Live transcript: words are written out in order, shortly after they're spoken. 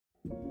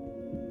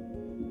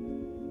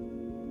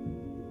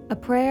A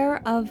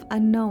Prayer of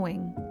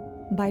Unknowing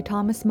by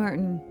Thomas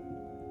Merton.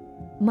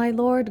 My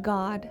Lord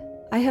God,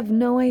 I have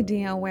no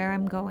idea where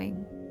I'm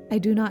going. I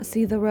do not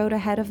see the road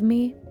ahead of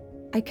me.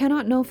 I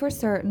cannot know for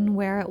certain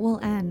where it will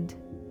end,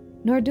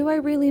 nor do I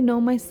really know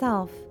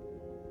myself.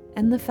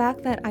 And the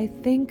fact that I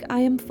think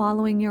I am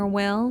following your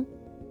will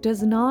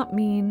does not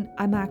mean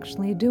I'm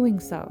actually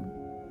doing so.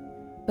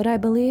 But I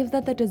believe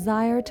that the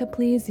desire to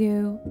please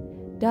you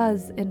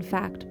does in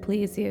fact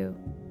please you.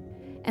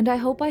 And I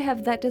hope I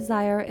have that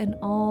desire in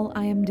all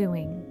I am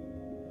doing.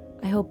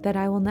 I hope that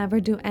I will never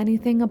do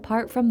anything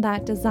apart from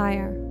that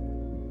desire.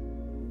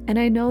 And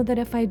I know that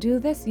if I do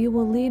this, you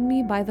will lead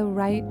me by the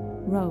right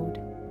road,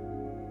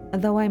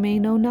 though I may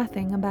know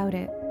nothing about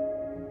it.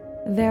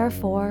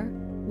 Therefore,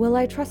 will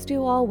I trust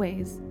you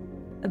always,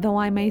 though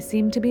I may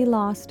seem to be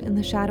lost in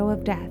the shadow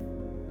of death.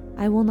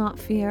 I will not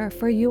fear,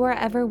 for you are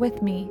ever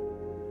with me,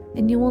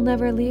 and you will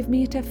never leave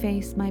me to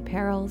face my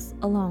perils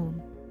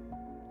alone.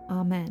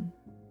 Amen.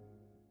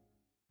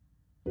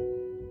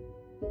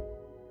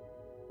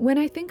 When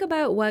I think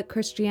about what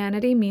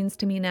Christianity means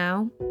to me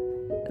now,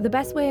 the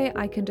best way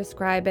I can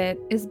describe it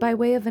is by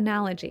way of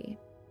analogy.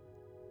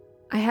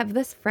 I have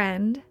this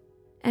friend,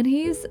 and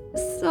he's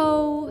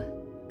so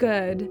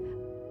good.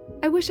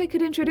 I wish I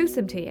could introduce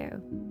him to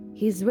you.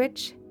 He's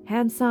rich,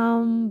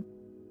 handsome,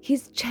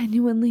 he's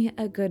genuinely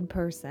a good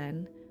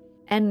person,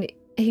 and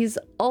he's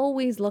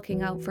always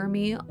looking out for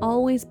me,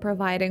 always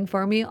providing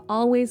for me,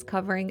 always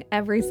covering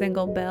every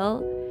single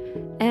bill.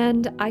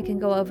 And I can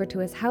go over to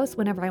his house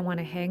whenever I want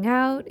to hang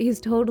out.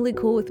 He's totally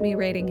cool with me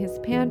raiding his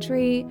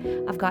pantry.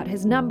 I've got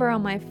his number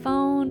on my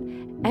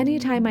phone.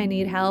 Anytime I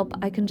need help,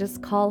 I can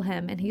just call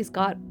him, and he's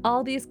got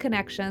all these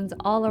connections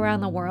all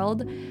around the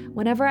world.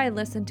 Whenever I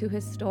listen to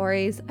his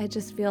stories, I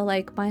just feel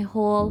like my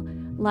whole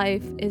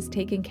life is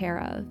taken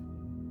care of.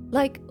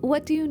 Like,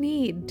 what do you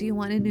need? Do you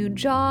want a new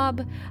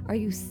job? Are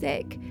you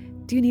sick?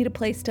 Do you need a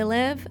place to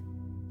live?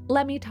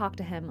 Let me talk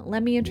to him.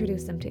 Let me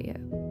introduce him to you.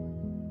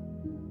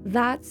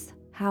 That's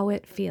how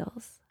it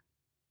feels.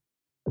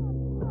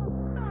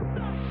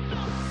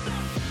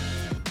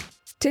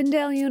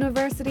 Tyndale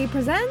University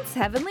presents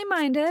Heavenly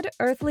Minded,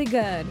 Earthly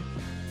Good.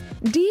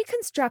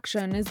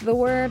 Deconstruction is the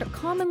word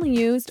commonly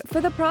used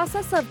for the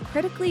process of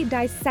critically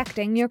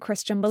dissecting your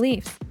Christian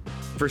beliefs.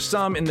 For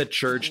some in the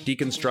church,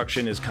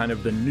 deconstruction is kind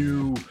of the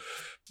new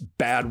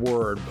bad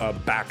word,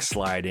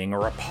 backsliding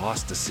or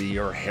apostasy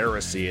or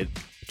heresy.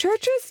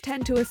 Churches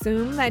tend to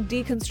assume that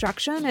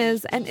deconstruction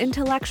is an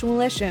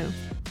intellectual issue,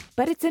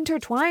 but it's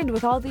intertwined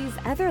with all these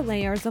other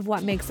layers of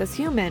what makes us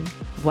human.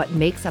 What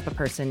makes up a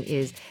person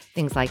is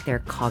things like their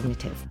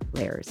cognitive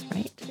layers,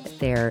 right?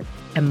 Their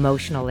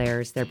emotional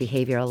layers, their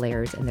behavioral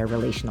layers, and their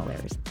relational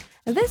layers.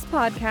 This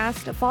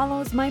podcast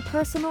follows my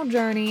personal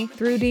journey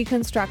through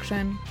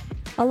deconstruction.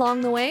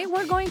 Along the way,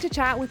 we're going to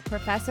chat with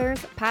professors,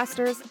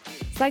 pastors,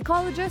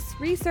 psychologists,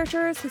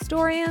 researchers,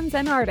 historians,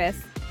 and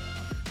artists.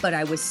 But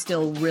I was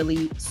still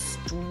really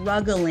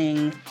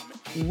struggling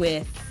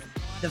with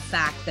the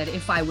fact that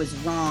if I was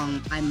wrong,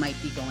 I might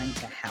be going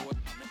to hell.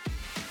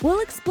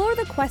 We'll explore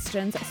the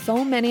questions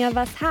so many of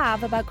us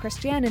have about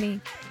Christianity.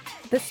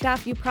 The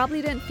stuff you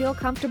probably didn't feel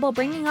comfortable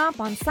bringing up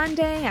on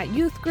Sunday at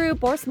youth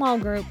group or small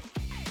group.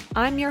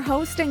 I'm your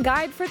host and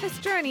guide for this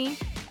journey,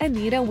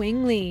 Anita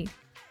Wing Lee.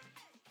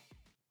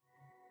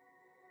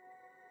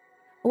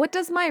 What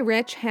does my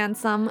rich,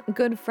 handsome,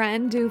 good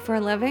friend do for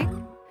a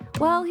living?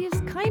 Well,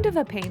 he's kind of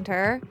a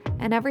painter,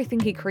 and everything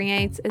he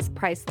creates is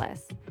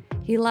priceless.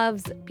 He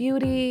loves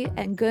beauty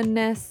and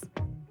goodness,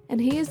 and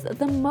he's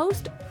the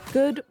most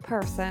good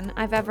person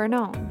I've ever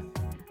known.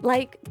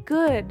 Like,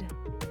 good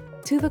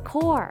to the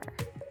core.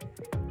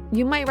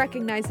 You might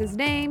recognize his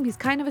name. He's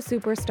kind of a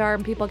superstar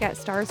and people get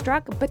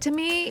starstruck, but to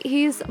me,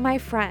 he's my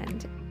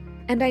friend.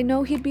 And I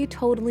know he'd be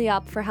totally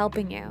up for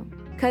helping you,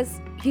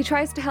 because he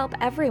tries to help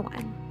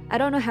everyone. I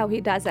don't know how he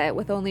does it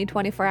with only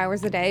 24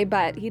 hours a day,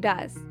 but he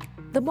does.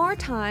 The more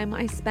time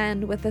I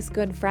spend with this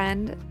good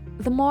friend,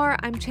 the more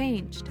I'm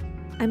changed.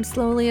 I'm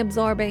slowly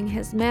absorbing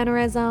his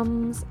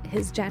mannerisms,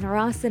 his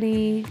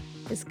generosity,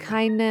 his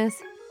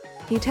kindness.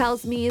 He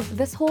tells me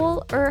this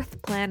whole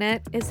Earth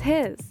planet is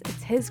his.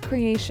 It's his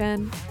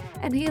creation,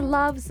 and he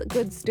loves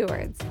good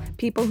stewards,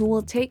 people who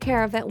will take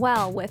care of it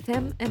well with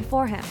him and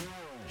for him.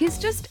 He's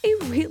just a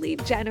really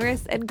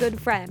generous and good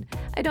friend.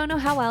 I don't know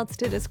how else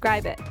to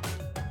describe it.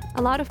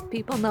 A lot of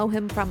people know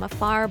him from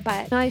afar,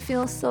 but I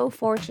feel so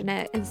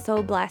fortunate and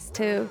so blessed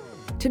to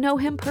know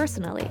him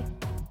personally.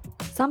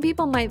 Some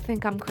people might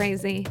think I'm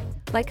crazy.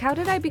 Like, how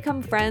did I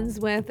become friends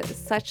with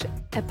such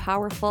a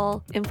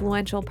powerful,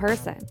 influential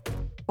person?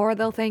 Or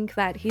they'll think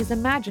that he's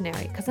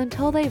imaginary, because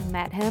until they've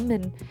met him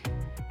and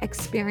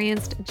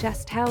experienced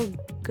just how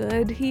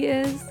good he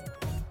is,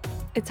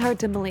 it's hard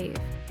to believe.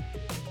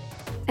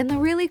 And the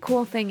really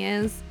cool thing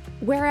is,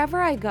 wherever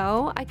I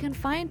go, I can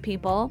find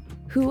people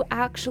who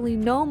actually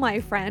know my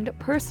friend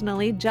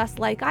personally just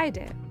like I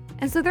do.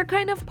 And so they're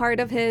kind of part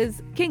of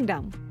his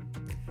kingdom.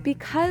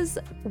 Because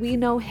we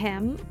know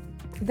him,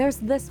 there's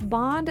this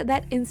bond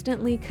that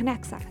instantly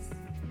connects us.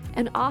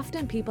 And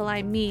often people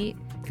I meet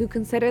who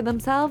consider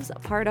themselves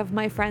part of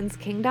my friend's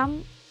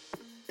kingdom,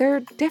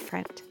 they're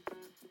different.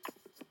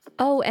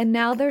 Oh, and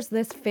now there's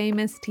this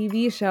famous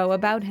TV show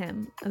about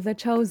him, The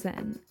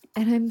Chosen,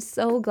 and I'm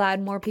so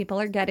glad more people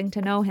are getting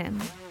to know him.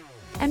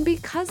 And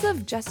because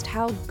of just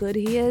how good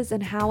he is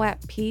and how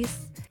at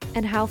peace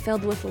and how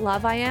filled with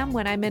love I am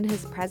when I'm in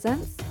his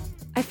presence,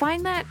 I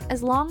find that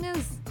as long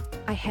as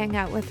I hang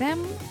out with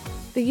him,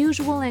 the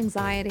usual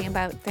anxiety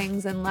about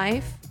things in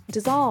life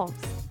dissolves.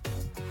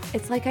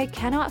 It's like I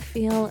cannot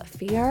feel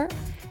fear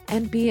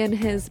and be in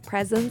his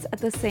presence at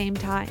the same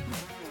time.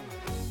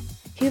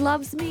 He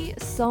loves me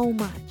so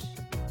much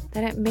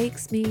that it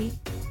makes me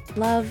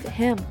love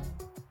him.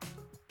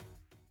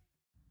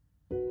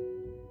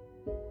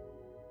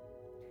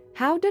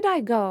 How did I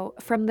go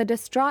from the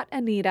distraught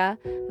Anita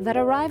that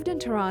arrived in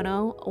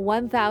Toronto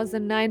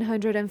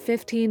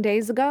 1,915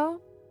 days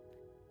ago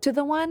to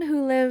the one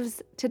who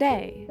lives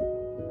today,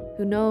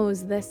 who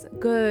knows this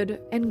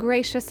good and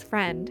gracious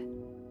friend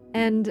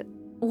and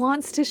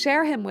wants to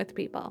share him with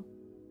people?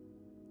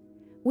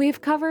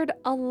 We've covered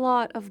a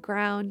lot of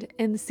ground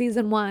in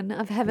Season 1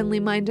 of Heavenly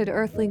Minded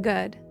Earthly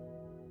Good.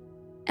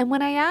 And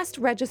when I asked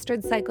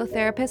registered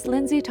psychotherapist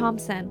Lindsay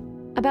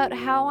Thompson about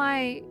how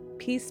I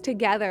piece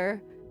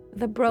together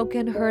the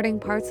broken,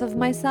 hurting parts of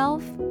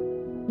myself,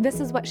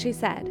 this is what she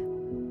said.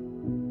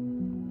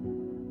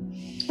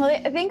 Well,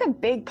 I think a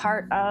big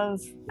part of,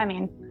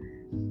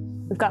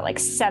 we've got like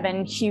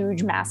 7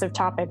 huge, massive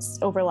topics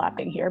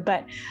overlapping here,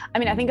 but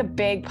I think a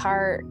big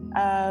part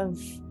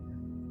of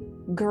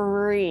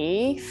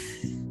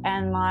grief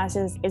and loss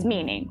is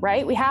meaning,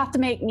 right? We have to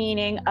make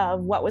meaning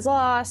of what was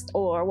lost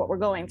or what we're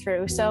going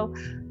through. So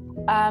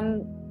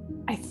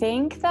I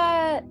think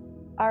that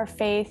our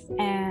faith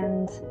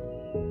and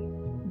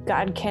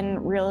God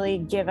can really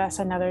give us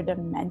another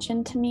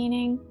dimension to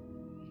meaning.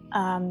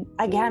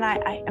 Again,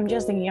 I'm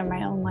just thinking of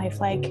my own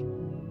life, like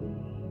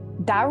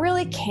that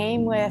really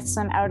came with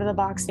some out of the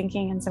box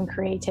thinking and some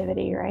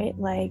creativity, right?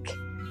 Like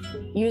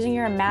using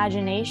your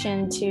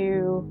imagination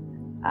to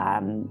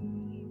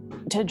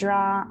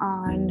draw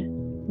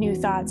on new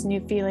thoughts, new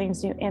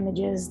feelings, new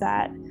images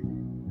that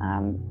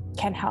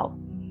can help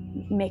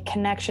make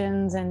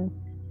connections and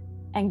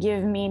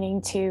give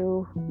meaning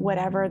to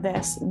whatever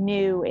this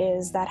new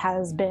is that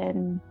has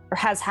been or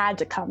has had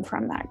to come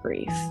from that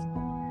grief.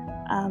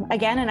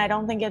 Again, and I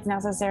don't think it's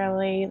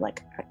necessarily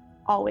like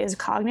always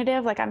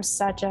cognitive. Like I'm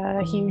such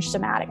a huge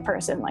somatic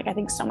person. Like I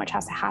think so much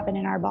has to happen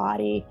in our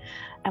body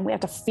and we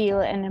have to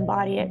feel it and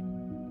embody it.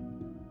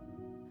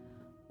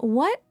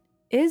 What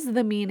is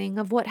the meaning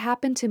of what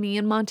happened to me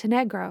in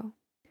Montenegro?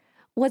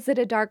 Was it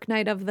a dark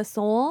night of the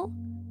soul?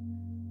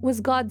 Was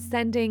God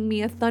sending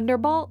me a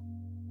thunderbolt?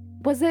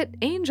 Was it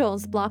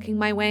angels blocking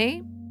my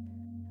way?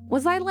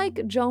 Was I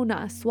like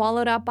Jonah,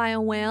 swallowed up by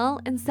a whale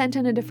and sent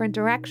in a different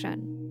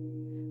direction?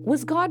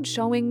 Was God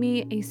showing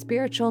me a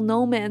spiritual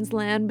no man's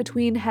land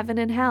between heaven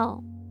and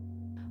hell?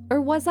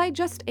 Or was I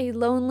just a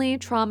lonely,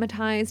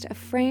 traumatized,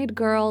 afraid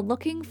girl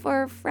looking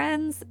for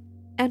friends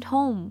and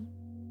home?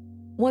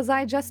 Was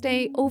I just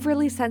a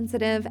overly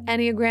sensitive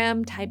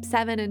Enneagram Type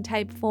 7 and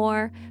Type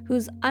 4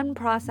 whose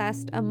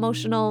unprocessed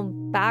emotional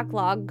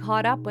backlog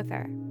caught up with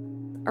her?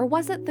 Or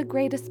was it the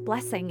greatest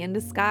blessing in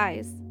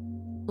disguise?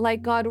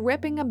 Like God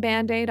ripping a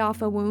Band-Aid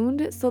off a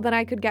wound so that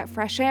I could get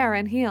fresh air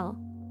and heal?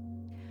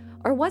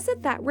 Or was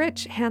it that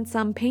rich,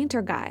 handsome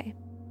painter guy?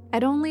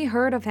 I'd only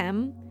heard of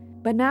him,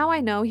 but now I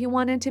know he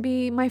wanted to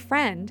be my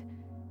friend.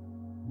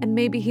 And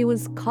maybe he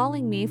was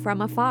calling me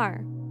from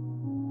afar.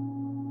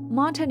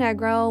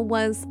 Montenegro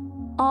was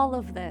all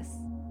of this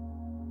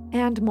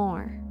and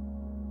more.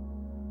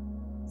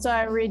 So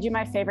I read you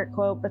my favorite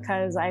quote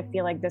because I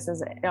feel like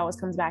it always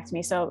comes back to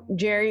me. So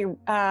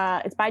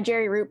it's by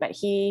Jerry Root, but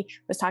he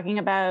was talking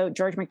about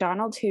George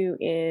MacDonald, who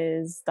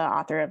is the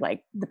author of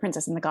like The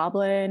Princess and the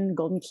Goblin,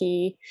 Golden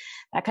Key,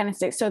 that kind of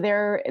stuff. So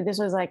this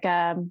was like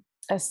a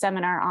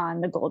seminar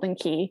on the Golden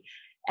Key,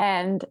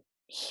 and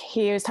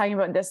he was talking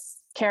about this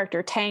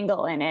character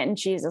Tangle in it, and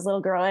she's this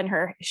little girl, and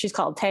she's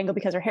called Tangle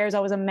because her hair is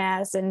always a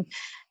mess, and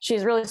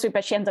she's really sweet,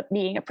 but she ends up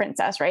being a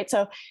princess, right?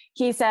 So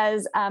he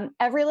says,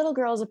 every little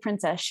girl is a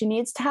princess. She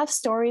needs to have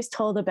stories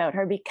told about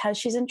her because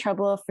she's in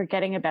trouble of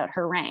forgetting about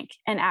her rank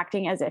and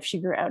acting as if she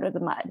grew out of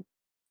the mud.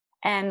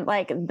 And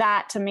like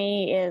that to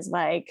me is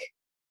like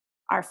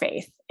our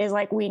faith is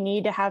like, we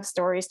need to have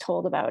stories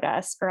told about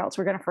us or else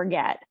we're going to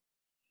forget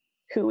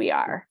who we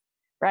are,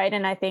 right?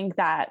 And I think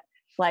that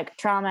like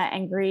trauma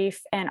and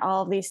grief and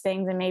all of these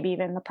things, and maybe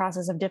even the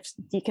process of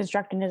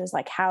deconstructing it is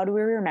like, how do we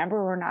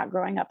remember we're not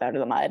growing up out of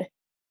the mud,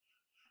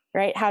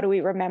 right? How do we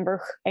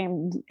remember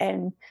and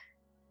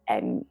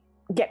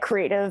get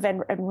creative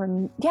and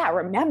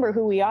remember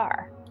who we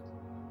are?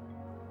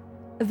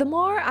 The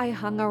more I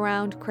hung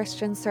around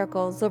Christian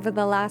circles over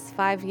the last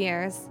 5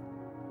 years,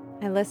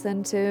 I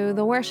listened to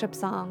the worship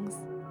songs,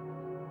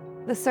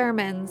 the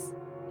sermons,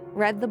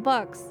 read the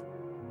books,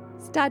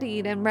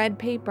 studied and read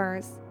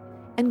papers,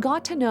 and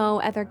got to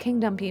know other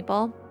kingdom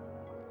people,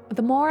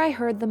 the more I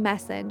heard the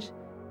message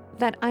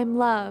that I'm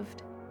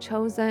loved,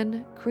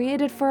 chosen,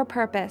 created for a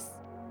purpose,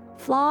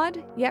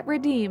 flawed yet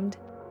redeemed.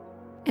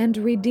 And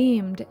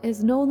redeemed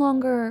is no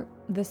longer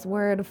this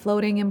word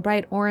floating in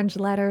bright orange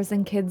letters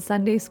in kids'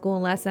 Sunday school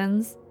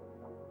lessons.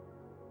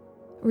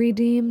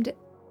 Redeemed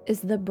is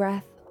the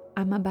breath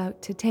I'm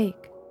about to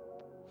take.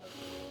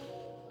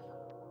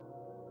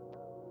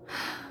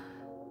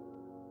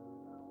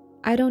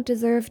 I don't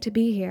deserve to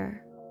be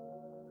here.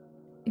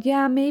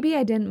 Yeah, maybe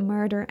I didn't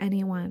murder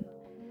anyone,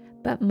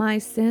 but my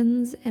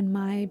sins and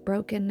my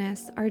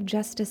brokenness are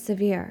just as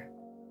severe.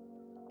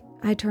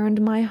 I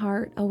turned my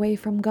heart away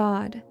from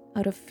God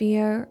out of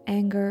fear,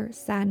 anger,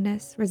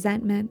 sadness,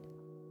 resentment.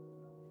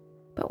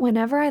 But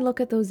whenever I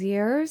look at those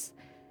years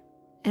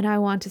and I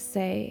want to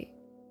say,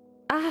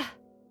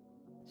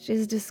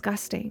 she's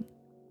disgusting,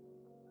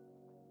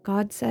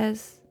 God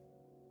says,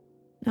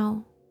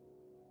 no,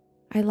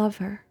 I love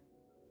her.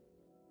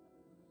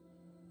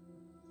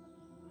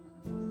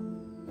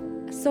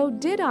 So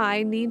did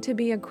I need to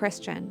be a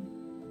Christian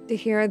to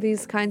hear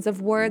these kinds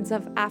of words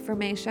of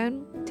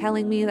affirmation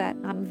telling me that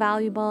I'm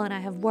valuable and I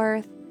have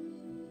worth?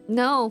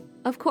 No,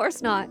 of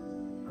course not.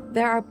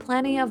 There are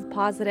plenty of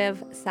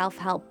positive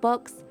self-help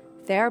books,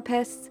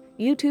 therapists,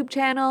 YouTube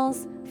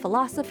channels,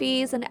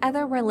 philosophies, and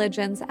other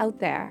religions out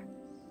there,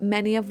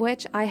 many of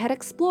which I had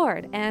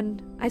explored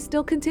and I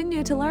still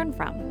continue to learn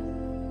from.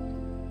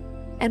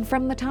 And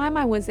from the time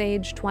I was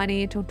age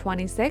 20 to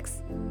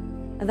 26,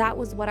 that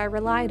was what I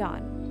relied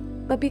on.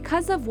 But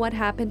because of what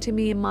happened to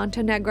me in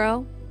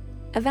Montenegro,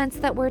 events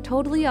that were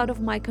totally out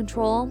of my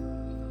control,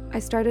 I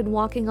started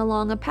walking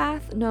along a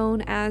path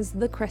known as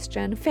the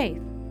Christian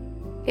faith.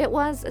 It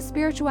was a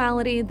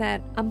spirituality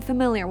that I'm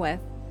familiar with,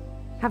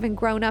 having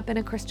grown up in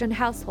a Christian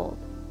household.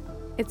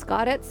 It's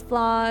got its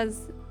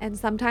flaws, and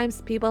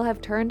sometimes people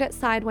have turned it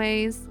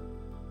sideways.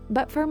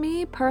 But for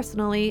me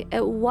personally,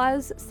 it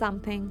was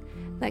something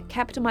that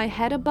kept my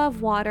head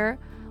above water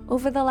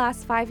over the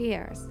last 5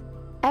 years.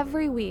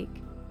 Every week,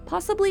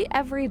 possibly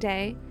every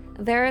day,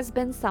 there has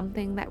been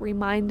something that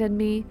reminded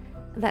me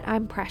that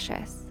I'm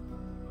precious.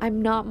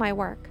 I'm not my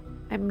work.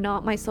 I'm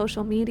not my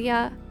social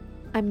media.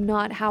 I'm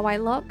not how I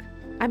look.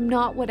 I'm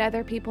not what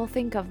other people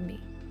think of me.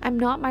 I'm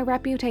not my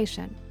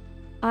reputation.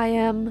 I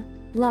am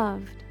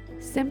loved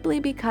simply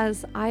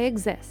because I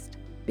exist,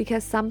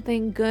 because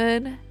something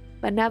good,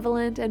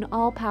 benevolent, and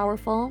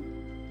all-powerful,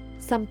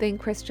 something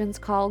Christians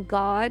call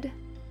God,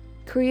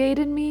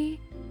 created me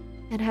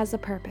and has a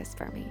purpose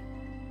for me.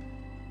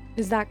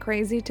 Is that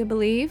crazy to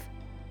believe?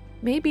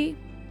 Maybe,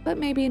 but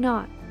maybe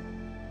not.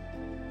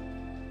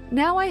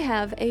 Now I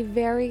have a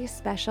very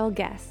special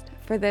guest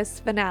for this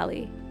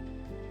finale.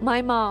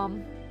 My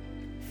mom,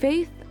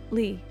 Faith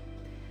Lee.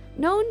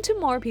 Known to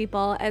more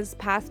people as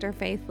Pastor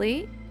Faith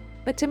Lee,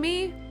 but to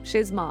me,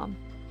 she's Mom.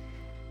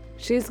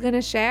 She's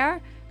gonna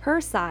share her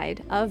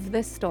side of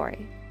this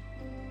story.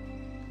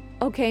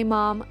 Okay,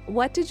 Mom,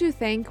 what did you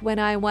think when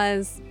I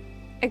was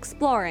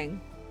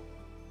exploring?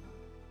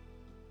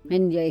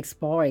 When you're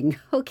exploring,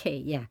 okay,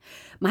 yeah.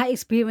 My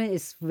experience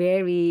is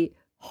very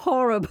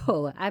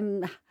horrible.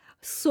 I'm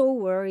so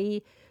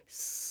worried,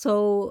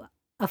 so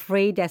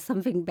afraid that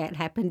something bad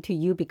happened to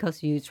you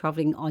because you're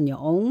traveling on your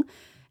own.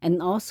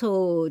 And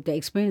also the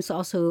experience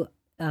also,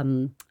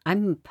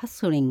 I'm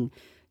puzzling,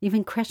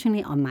 even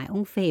questioning on my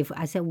own faith.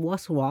 I said,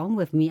 what's wrong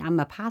with me? I'm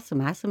a pastor.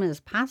 My husband is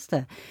a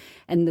pastor.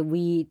 And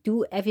we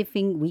do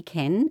everything we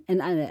can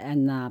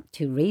and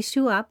to raise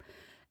you up.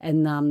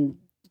 And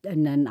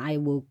then I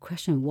will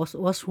question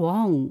what's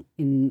wrong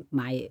in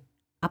my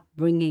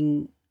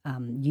upbringing,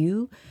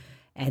 you.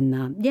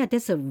 And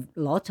there's a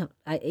lot of,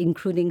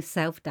 including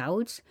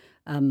self-doubts.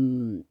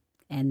 And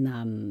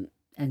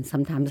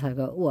sometimes I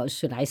go, well,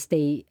 should I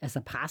stay as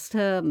a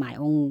pastor? My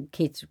own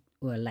kids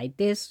were like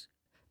this.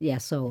 Yeah,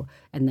 so,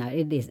 and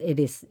it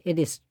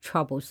is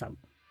troublesome.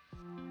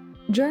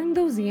 During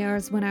those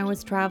years when I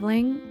was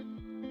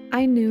traveling,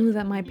 I knew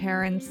that my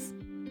parents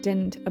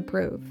didn't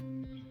approve.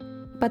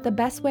 But the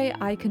best way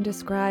I can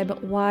describe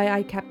why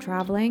I kept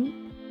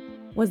traveling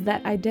was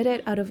that I did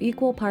it out of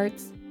equal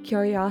parts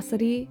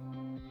curiosity,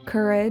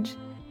 courage,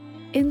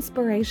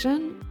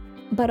 inspiration,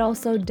 but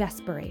also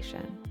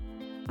desperation.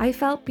 I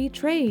felt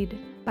betrayed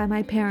by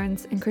my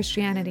parents in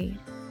Christianity.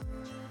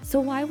 So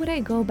why would I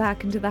go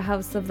back into the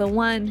house of the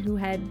one who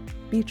had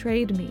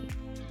betrayed me?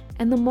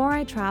 And the more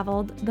I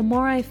traveled, the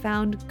more I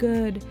found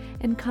good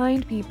and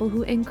kind people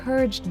who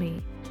encouraged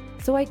me.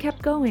 So I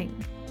kept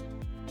going.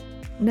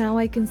 Now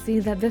I can see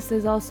that this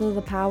is also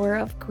the power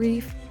of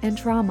grief and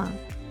trauma.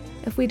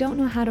 If we don't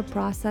know how to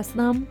process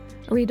them,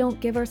 or we don't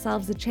give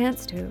ourselves a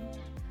chance to,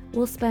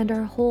 we'll spend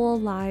our whole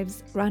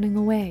lives running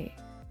away.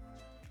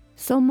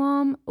 So,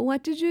 Mom,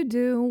 what did you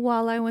do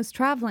while I was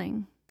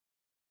traveling?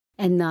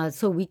 And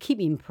so we keep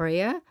in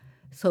prayer.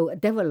 So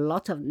there were a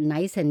lot of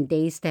nights and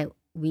days that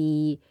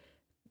we,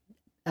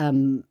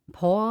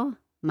 Paul,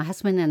 my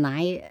husband and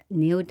I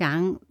kneel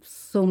down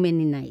so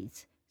many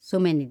nights. So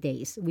many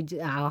days,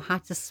 our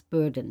hearts just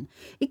burden.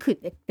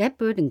 That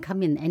burden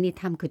come in any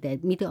time, could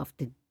at middle of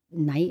the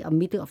night or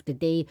middle of the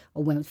day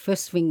or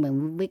first thing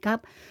when we wake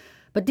up.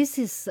 But this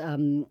is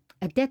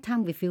at that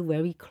time we feel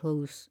very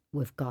close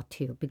with God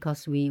too,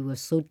 because we were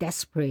so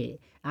desperate.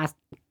 Ask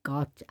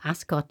God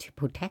to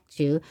protect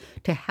you,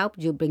 to help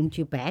you, bring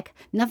you back.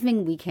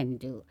 Nothing we can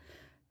do.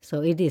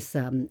 So it is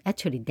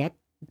actually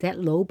that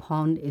low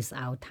point is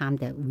our time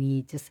that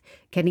we just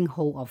getting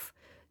hold of,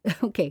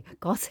 okay,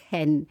 God's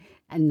hand,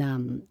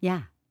 and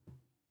yeah.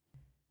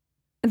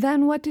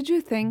 Then what did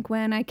you think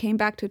when I came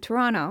back to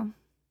Toronto?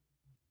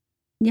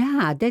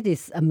 Yeah, that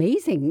is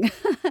amazing.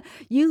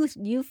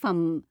 You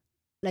from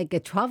like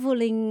a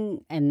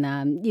traveling,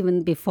 and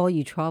even before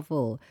you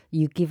travel,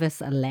 you give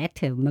us a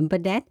letter. Remember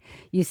that?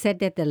 You said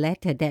that the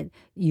letter that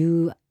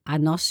you are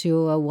not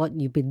sure what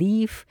you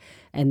believe,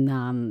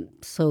 and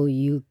so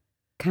you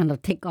kind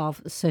of take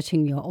off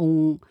searching your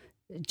own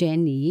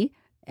journey,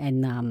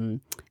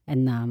 and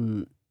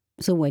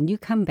so when you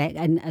come back,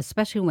 and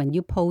especially when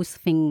you post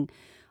thing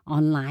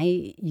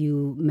online,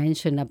 you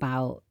mention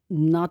about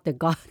not the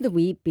God that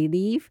we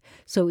believe,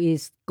 so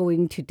it's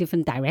going to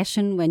different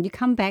direction when you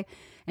come back.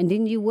 And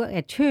then you work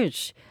at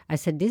church. I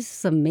said, this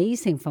is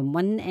amazing, from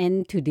one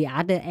end to the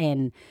other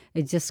end.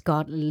 It's just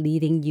God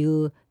leading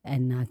you,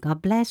 and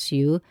God bless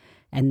you,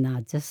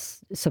 and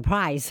just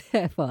surprise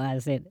for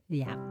us.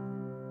 Yeah.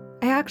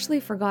 I actually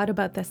forgot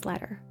about this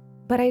letter,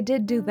 but I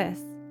did do this.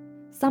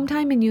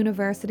 Sometime in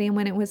university,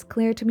 when it was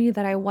clear to me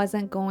that I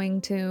wasn't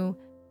going to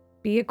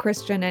be a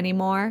Christian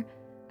anymore,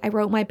 I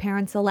wrote my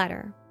parents a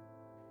letter.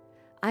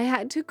 I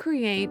had to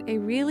create a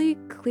really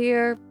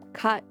clear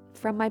cut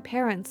from my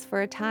parents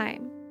for a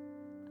time.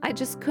 I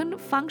just couldn't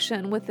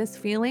function with this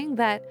feeling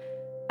that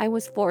I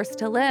was forced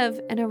to live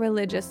in a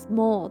religious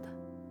mold.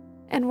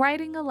 And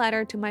writing a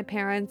letter to my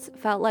parents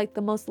felt like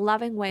the most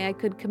loving way I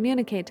could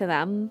communicate to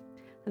them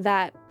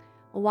that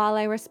while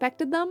I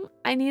respected them,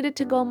 I needed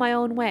to go my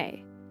own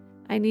way.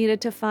 I needed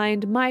to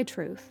find my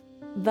truth,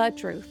 the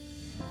truth.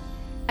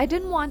 I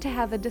didn't want to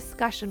have a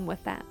discussion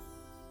with them.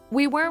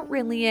 We weren't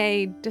really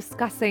a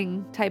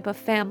discussing type of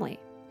family,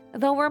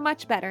 though we're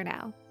much better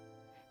now.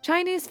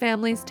 Chinese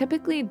families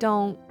typically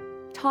don't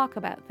talk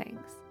about things.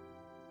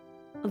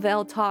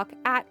 They'll talk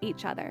at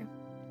each other.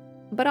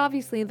 But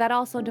obviously that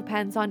also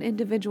depends on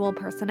individual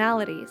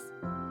personalities.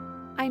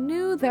 I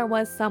knew there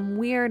was some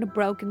weird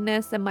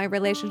brokenness in my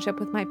relationship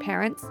with my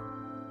parents,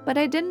 but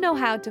I didn't know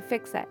how to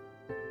fix it.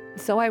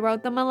 So I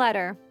wrote them a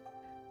letter.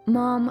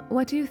 Mom,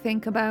 what do you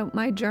think about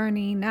my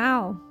journey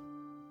now?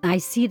 I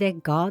see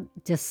that God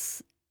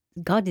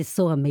is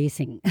so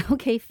amazing.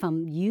 Okay,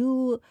 from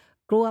you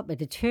grow up at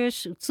the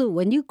church. So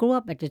when you grow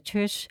up at the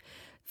church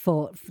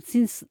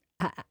since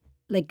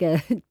like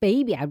a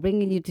baby, I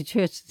bring you to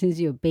church since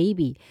you're a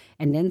baby,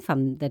 and then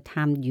from the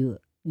time you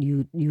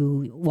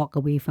walk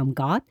away from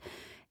God,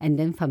 and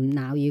then from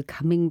now you're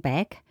coming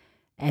back,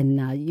 and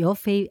your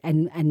faith,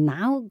 and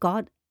now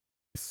God.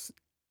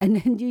 And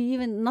then you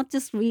even not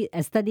just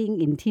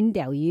studying in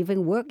Tyndale, you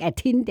even work at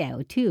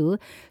Tyndale too.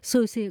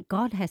 So see,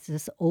 God has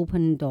this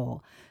open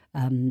door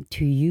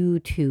to you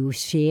to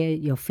share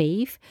your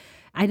faith.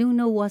 I don't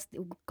know what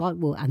God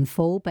will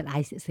unfold, but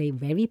I say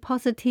very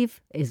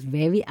positive. It's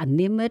very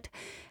unlimited,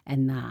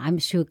 and I'm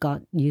sure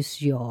God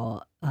use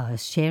your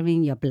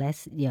sharing your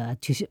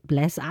to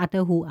bless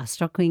others who are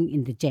struggling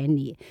in the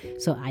journey.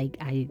 So I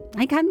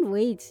can't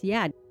wait.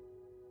 Yeah.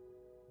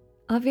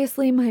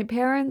 Obviously, my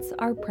parents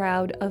are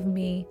proud of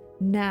me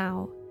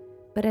now,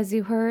 but as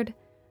you heard,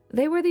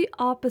 they were the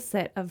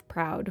opposite of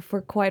proud for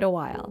quite a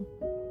while.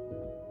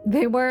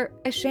 They were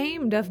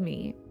ashamed of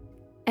me,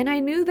 and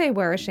I knew they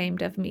were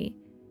ashamed of me,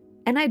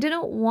 and I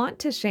didn't want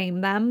to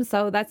shame them,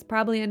 so that's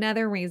probably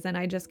another reason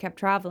I just kept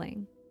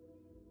traveling.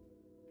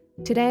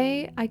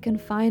 Today, I can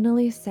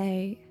finally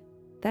say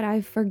that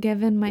I've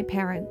forgiven my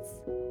parents.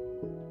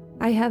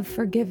 I have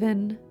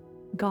forgiven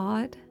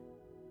God,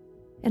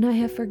 and I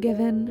have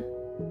forgiven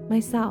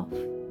myself.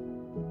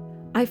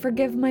 I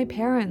forgive my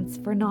parents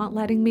for not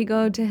letting me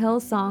go to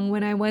Hillsong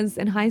when I was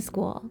in high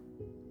school.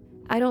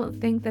 I don't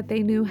think that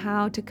they knew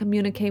how to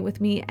communicate with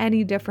me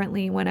any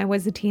differently when I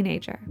was a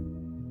teenager.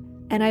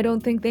 And I don't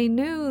think they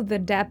knew the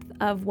depth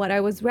of what I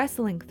was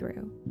wrestling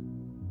through.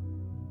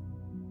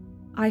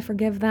 I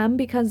forgive them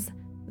because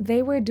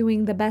they were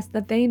doing the best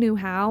that they knew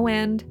how,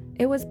 and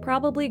it was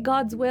probably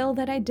God's will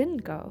that I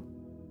didn't go.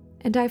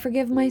 And I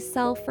forgive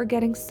myself for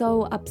getting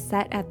so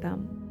upset at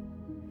them.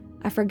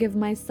 I forgive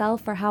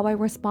myself for how I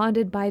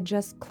responded by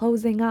just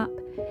closing up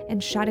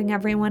and shutting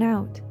everyone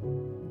out.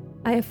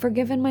 I have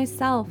forgiven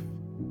myself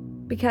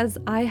because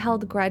I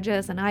held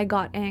grudges and I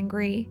got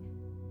angry.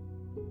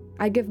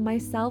 I give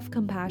myself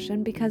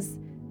compassion because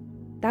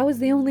that was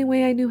the only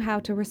way I knew how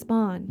to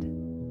respond.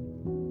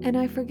 And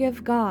I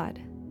forgive God.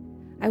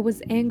 I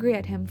was angry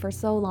at him for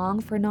so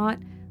long for not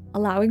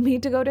allowing me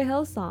to go to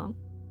Hillsong.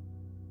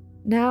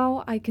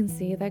 Now I can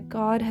see that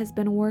God has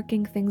been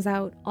working things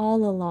out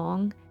all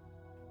along.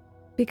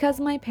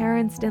 Because my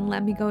parents didn't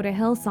let me go to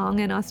Hillsong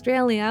in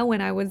Australia when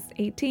I was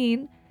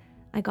 18,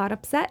 I got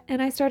upset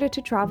and I started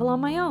to travel on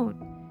my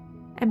own.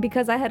 And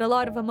because I had a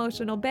lot of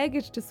emotional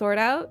baggage to sort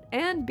out,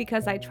 and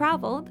because I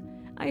traveled,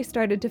 I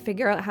started to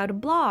figure out how to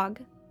blog.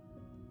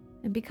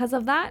 And because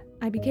of that,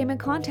 I became a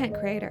content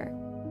creator.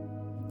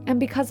 And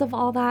because of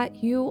all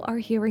that, you are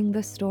hearing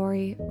this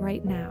story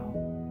right now.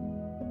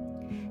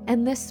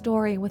 And this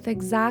story, with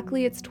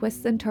exactly its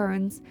twists and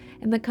turns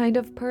and the kind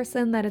of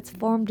person that it's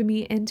formed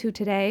me into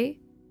today,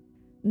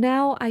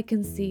 now I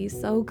can see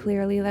so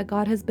clearly that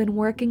God has been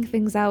working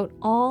things out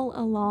all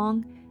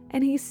along,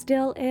 and He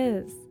still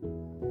is.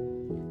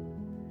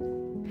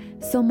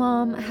 So,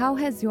 Mom, how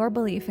has your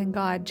belief in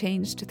God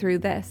changed through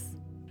this?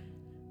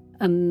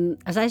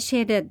 As I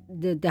said,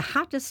 that the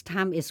hardest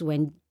time is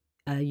when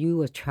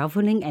you are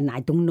traveling and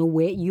I don't know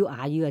where you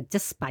are. You are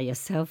just by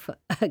yourself,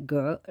 a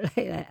girl,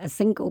 a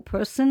single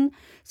person.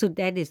 So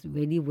that is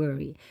really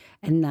worry.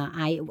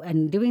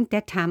 And during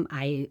that time,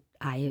 I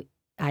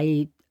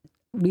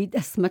read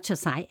as much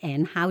as I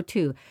can how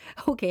to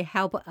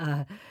help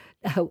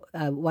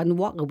one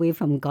walk away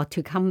from God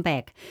to come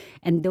back.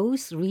 And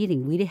those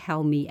reading really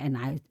help me, and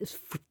I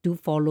do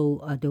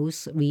follow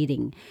those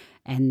reading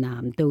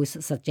and those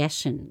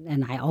suggestions,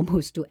 and I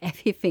almost do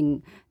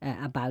everything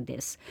about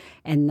this.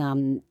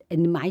 And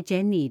in my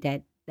journey,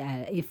 that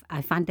if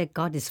I find that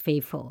God is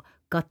faithful,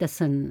 God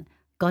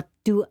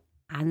do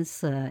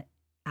answer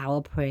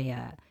our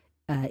prayer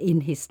in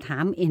His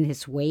time, in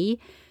His way.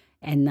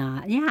 And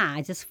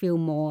I just feel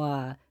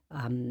more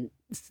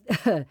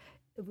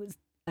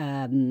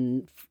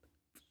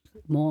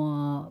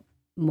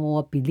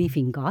more belief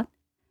in God.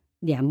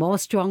 Yeah, more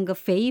stronger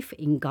faith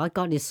in God.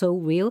 God is so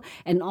real.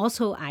 And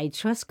also I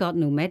trust God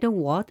no matter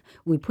what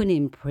we put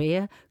in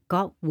prayer,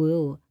 God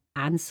will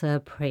answer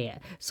prayer.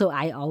 So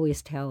I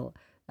always tell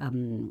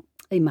in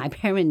my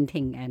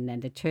parenting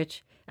and the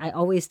church, I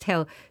always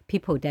tell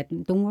people that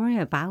don't worry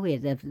about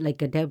it. Like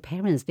their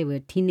parents, they were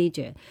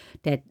teenagers,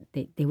 that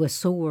they were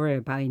so worried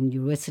about in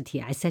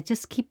university. I said,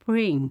 just keep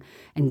praying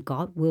and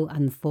God will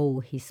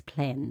unfold His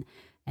plan.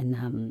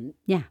 And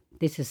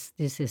this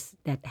is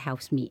that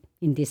helps me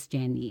in this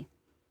journey.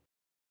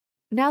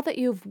 Now that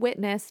you've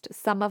witnessed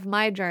some of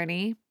my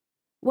journey,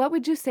 what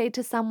would you say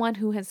to someone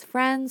who has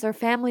friends or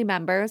family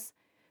members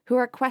who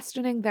are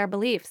questioning their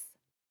beliefs?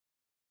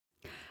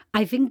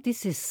 I think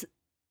this is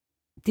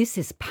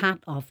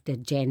part of the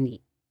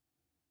journey.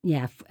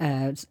 Yeah,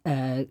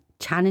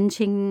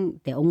 challenging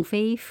their own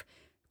faith,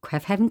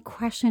 having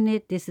questioned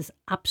it. This is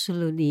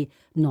absolutely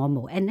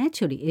normal, and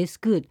actually, it's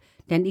good.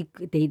 Then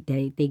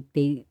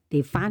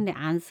they find the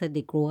answer.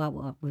 They grow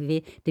up with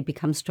it. They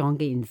become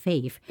stronger in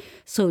faith.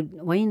 So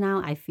right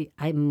now, I feel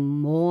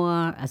I'm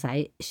more, as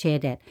I share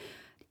that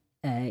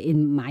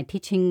in my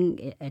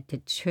teaching at the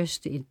church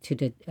to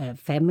the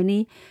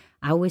family.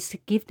 I always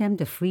give them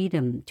the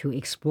freedom to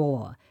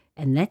explore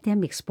and let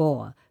them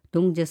explore.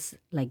 Don't just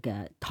like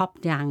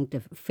top down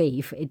the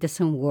faith. It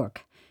doesn't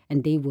work.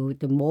 And they will,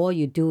 the more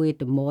you do it,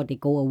 the more they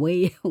go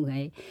away.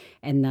 Okay?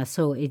 And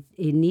so it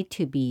need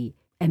to be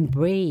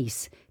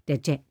embrace the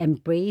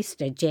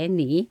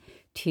journey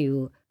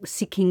to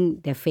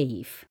seeking the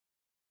faith.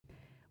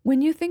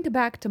 When you think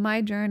back to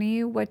my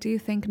journey, what do you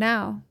think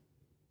now?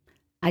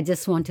 I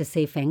just want to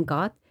say thank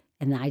God.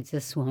 And I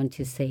just want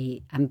to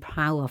say I'm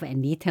proud of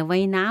Anita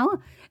right now.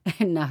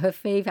 And her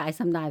faith, I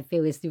sometimes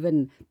feel is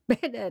even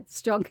better,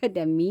 stronger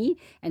than me.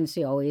 And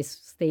she always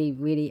stay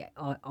really,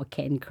 or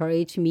can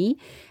encourage me.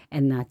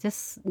 And I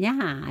just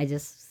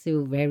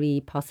feel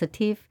very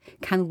positive.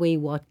 Can't wait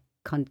what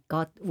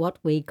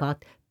way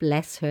God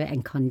bless her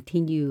and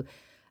continue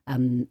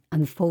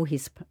unfold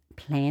His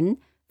plan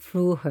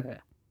through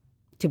her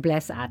to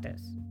bless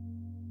others.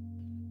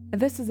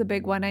 This is a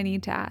big one I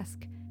need to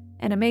ask.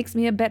 And it makes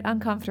me a bit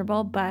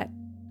uncomfortable, but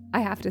I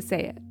have to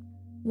say it.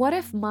 What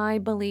if my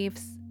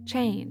beliefs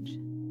change?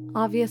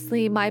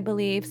 Obviously, my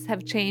beliefs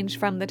have changed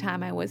from the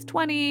time I was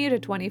 20 to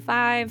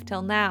 25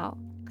 till now.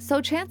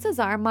 So chances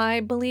are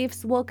my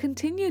beliefs will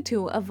continue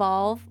to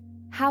evolve.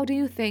 How do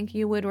you think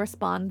you would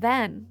respond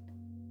then?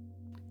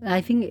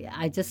 I think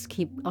I just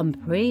keep on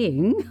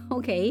praying,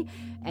 okay?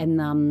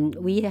 And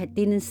we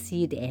didn't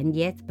see the end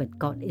yet, but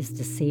God is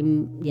the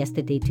same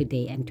yesterday,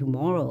 today, and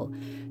tomorrow.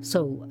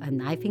 So,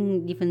 and I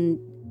think even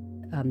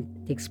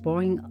the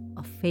exploring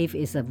of faith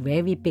is a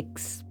very big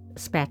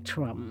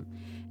spectrum.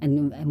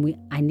 And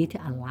I need to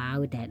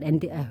allow that.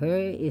 And her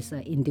is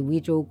an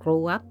individual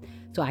grow up,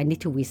 so I need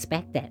to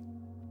respect that.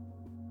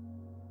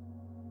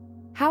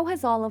 How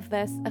has all of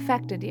this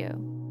affected you?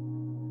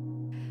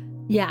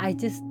 Yeah,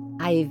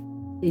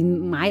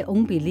 in my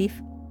own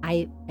belief,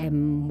 I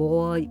am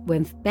more,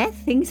 when bad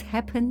things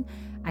happen,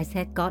 I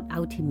said God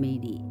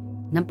ultimately.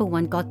 Number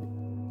one, God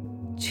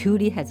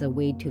truly has a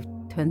way to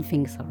turn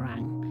things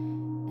around.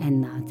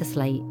 And just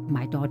like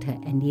my daughter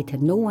Anita,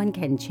 no one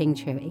can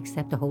change her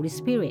except the Holy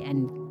Spirit,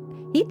 and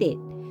He did.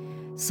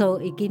 So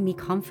it gave me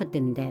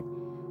confidence that,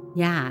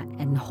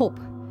 and hope.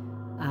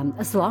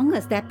 As long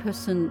as that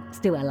person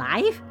still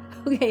alive,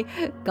 okay,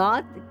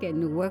 God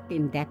can work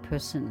in that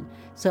person.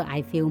 So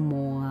I feel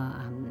more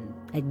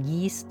at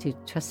ease to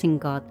trusting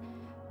God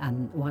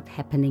what's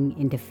happening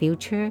in the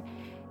future.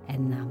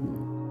 And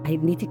I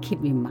need to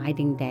keep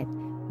reminding that,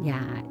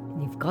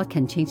 if God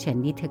can change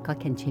Anita, God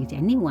can change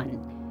anyone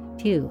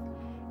too.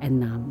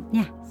 And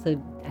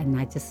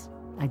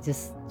I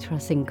just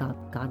trusting God.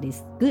 God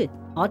is good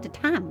all the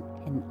time.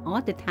 And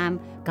all the time,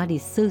 God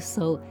is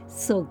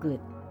so good.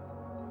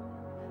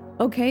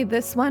 Okay,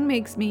 this one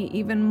makes me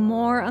even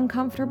more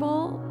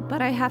uncomfortable,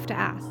 but I have to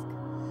ask.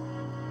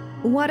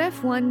 What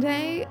if one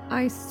day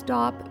I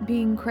stop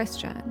being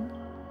Christian?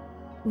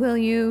 Will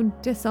you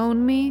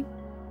disown me?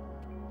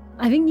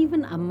 I think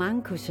even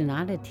among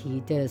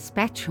Christianity, the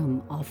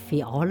spectrum of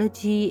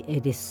theology,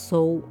 it is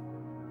so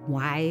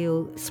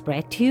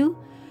widespread too.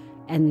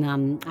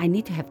 And I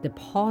need to have the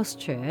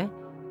posture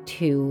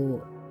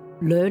to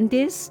learn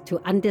this, to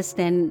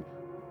understand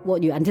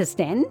what you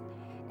understand.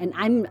 And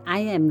I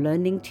am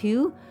learning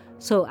too.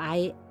 So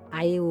I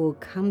will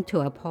come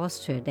to a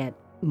posture that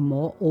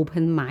more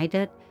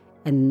open-minded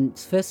and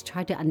first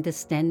try to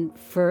understand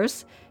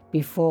first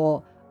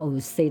before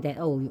say that,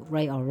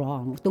 right or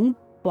wrong. Don't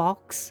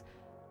box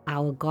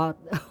our God.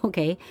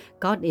 Okay,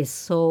 God is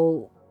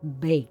so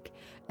big.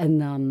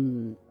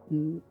 And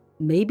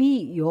maybe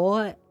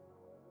your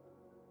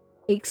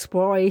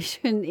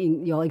exploration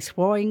in your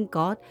exploring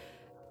God,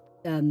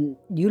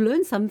 you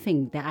learn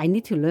something that I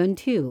need to learn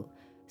too.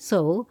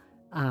 So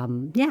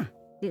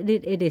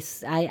it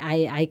is.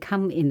 I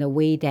come in a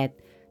way that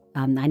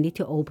I need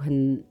to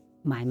open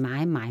my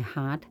mind, my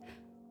heart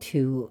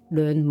to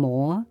learn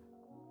more.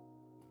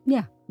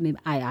 Yeah, maybe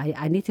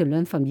I need to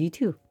learn from you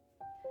too.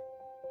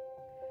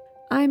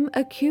 I'm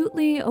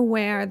acutely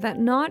aware that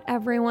not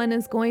everyone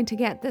is going to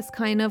get this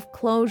kind of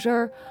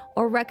closure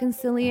or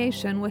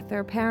reconciliation with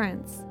their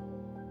parents.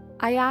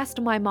 I asked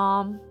my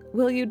mom,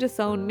 "Will you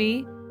disown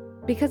me?"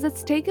 Because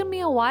it's taken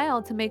me a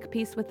while to make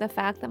peace with the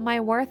fact that my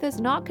worth is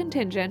not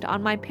contingent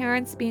on my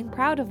parents being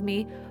proud of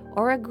me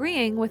or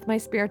agreeing with my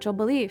spiritual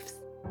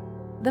beliefs.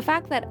 The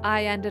fact that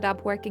I ended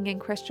up working in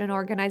Christian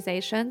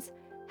organizations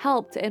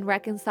helped in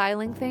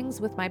reconciling things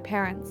with my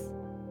parents.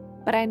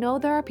 But I know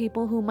there are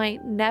people who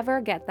might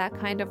never get that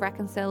kind of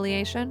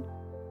reconciliation.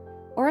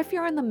 Or if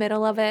you're in the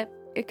middle of it,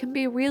 it can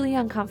be really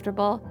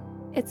uncomfortable.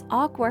 It's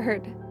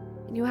awkward,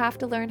 and you have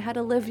to learn how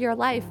to live your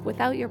life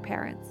without your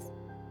parents.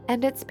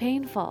 And it's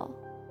painful.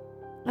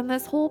 And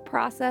this whole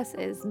process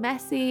is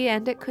messy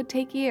and it could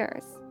take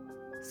years.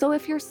 So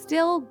if you're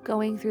still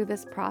going through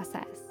this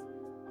process,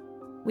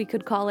 we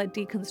could call it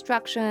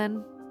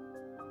deconstruction.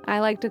 I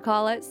like to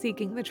call it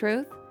seeking the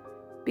truth,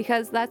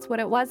 because that's what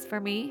it was for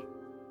me.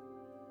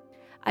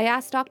 I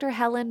asked Dr.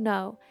 Helen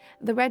No,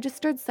 the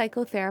registered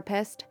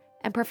psychotherapist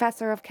and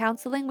professor of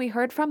counseling we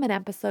heard from in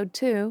episode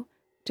 2,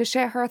 to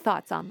share her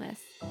thoughts on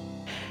this.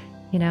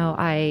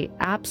 I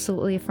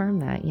absolutely affirm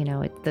that.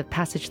 The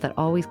passage that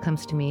always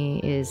comes to me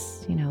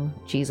is,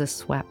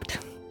 Jesus wept.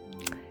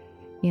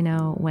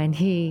 When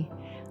he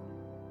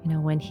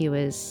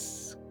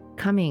was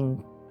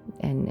coming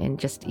and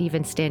just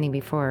even standing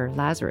before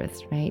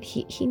Lazarus, right?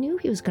 He knew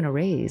he was going to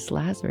raise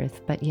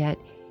Lazarus, but yet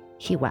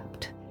he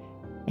wept.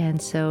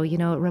 And so, it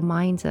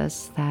reminds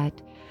us that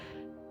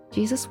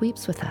Jesus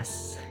weeps with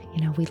us.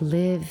 We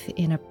live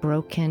in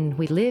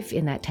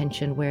that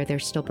tension where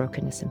there's still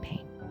brokenness and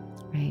pain,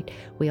 right?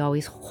 We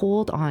always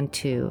hold on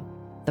to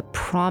the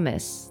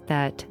promise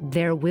that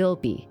there will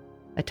be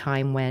a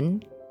time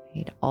when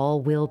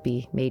all will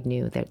be made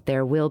new, that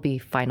there will be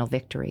final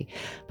victory.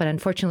 But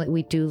unfortunately,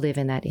 we do live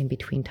in that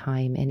in-between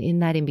time. And in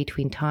that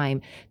in-between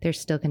time, there's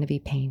still going to be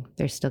pain.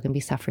 There's still going to be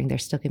suffering.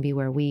 There's still going to be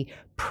where we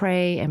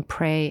pray and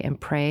pray and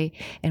pray,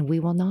 and we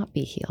will not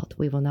be healed.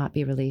 We will not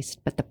be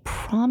released. But the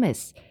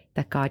promise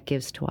that God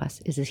gives to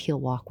us is that He'll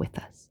walk with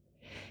us.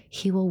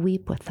 He will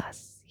weep with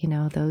us.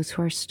 Those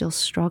who are still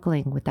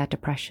struggling with that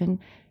depression,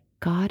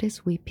 God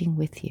is weeping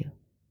with you.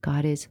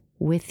 God is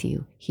with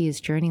you. He is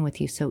journeying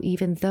with you. So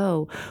even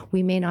though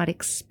we may not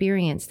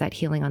experience that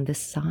healing on this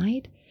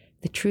side,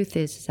 the truth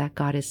is that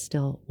God is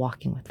still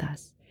walking with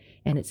us.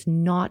 And it's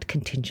not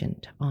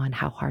contingent on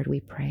how hard we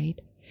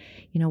prayed.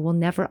 We'll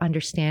never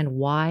understand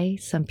why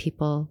some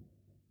people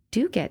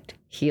do get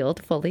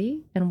healed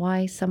fully and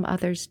why some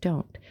others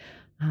don't.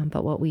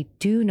 But what we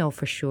do know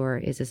for sure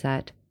is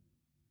that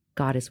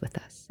God is with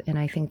us. And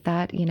I think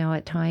that,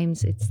 at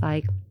times it's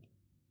like,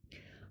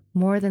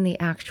 more than the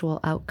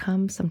actual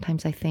outcome,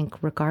 sometimes I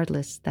think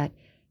regardless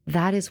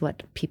that is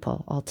what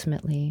people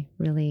ultimately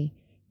really,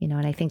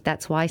 and I think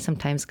that's why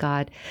sometimes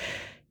God,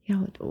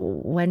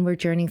 when we're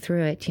journeying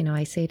through it,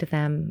 I say to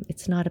them,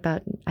 it's not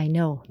about, I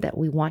know that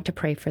we want to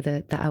pray for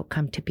the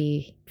outcome to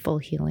be full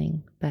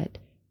healing, but,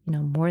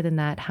 more than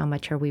that, how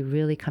much are we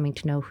really coming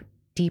to know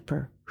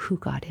deeper who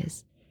God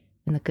is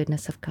and the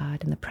goodness of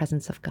God and the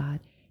presence of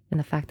God and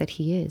the fact that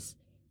He is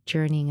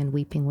journeying and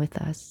weeping with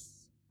us.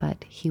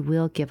 But He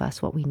will give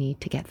us what we need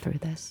to get through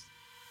this.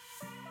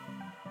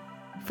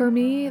 For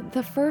me,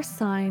 the first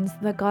signs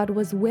that God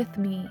was with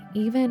me,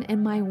 even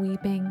in my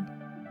weeping,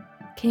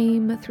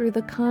 came through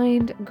the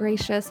kind,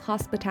 gracious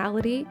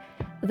hospitality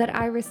that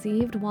I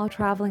received while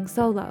traveling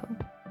solo.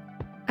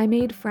 I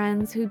made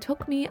friends who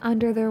took me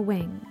under their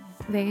wing.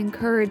 They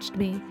encouraged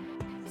me,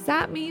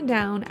 sat me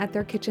down at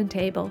their kitchen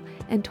table,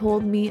 and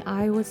told me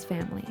I was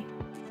family.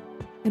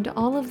 And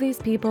all of these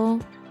people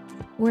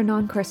were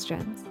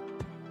non-Christians.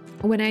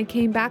 When I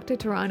came back to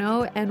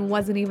Toronto and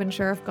wasn't even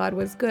sure if God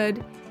was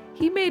good,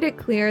 he made it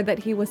clear that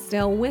he was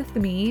still with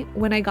me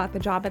when I got the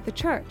job at the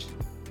church.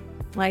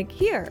 Like,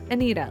 here,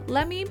 Anita,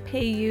 let me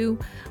pay you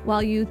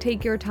while you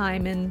take your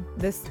time in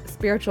this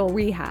spiritual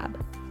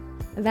rehab.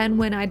 Then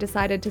when I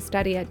decided to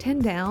study at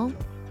Tyndale,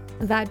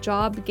 that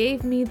job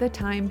gave me the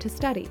time to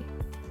study.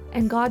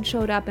 And God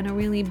showed up in a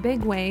really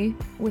big way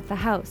with the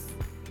house.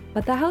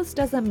 But the house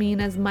doesn't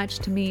mean as much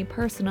to me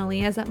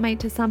personally as it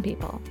might to some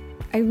people.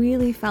 I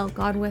really felt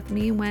God with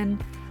me when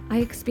I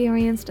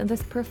experienced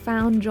this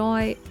profound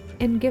joy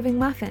in giving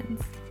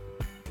muffins.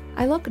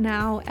 I look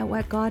now at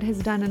what God has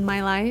done in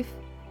my life.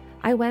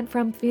 I went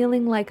from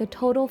feeling like a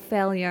total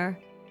failure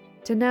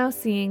to now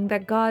seeing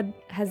that God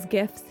has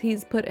gifts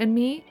He's put in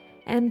me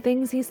and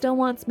things He still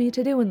wants me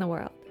to do in the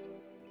world.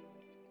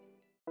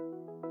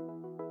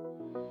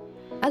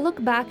 I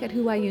look back at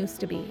who I used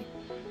to be,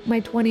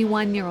 my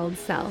 21-year-old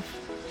self,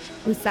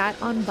 who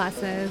sat on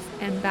buses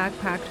and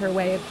backpacked her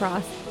way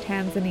across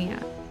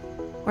Tanzania,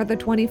 or the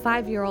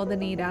 25-year-old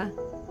Anita,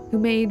 who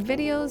made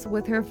videos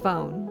with her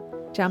phone,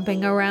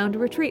 jumping around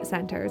retreat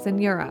centers in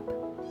Europe.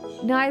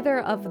 Neither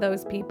of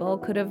those people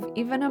could have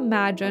even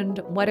imagined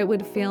what it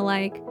would feel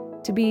like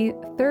to be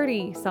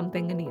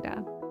 30-something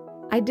Anita.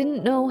 I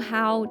didn't know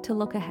how to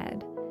look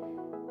ahead.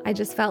 I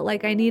just felt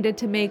like I needed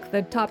to make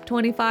the top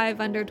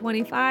 25 under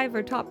 25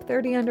 or top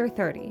 30 under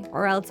 30,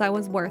 or else I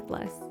was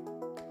worthless.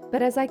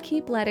 But as I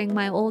keep letting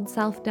my old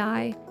self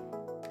die,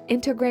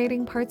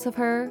 integrating parts of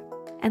her,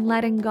 and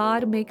letting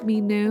God make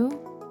me new,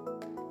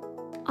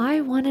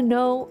 I want to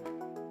know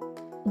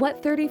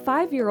what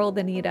 35-year-old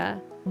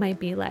Anita might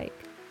be like.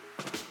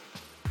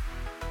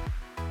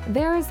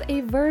 There's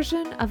a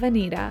version of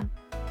Anita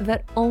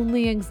that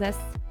only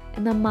exists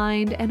in the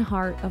mind and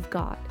heart of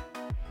God.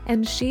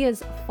 And she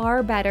is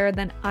far better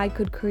than I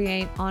could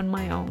create on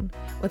my own,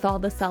 with all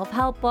the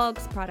self-help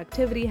books,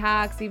 productivity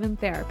hacks, even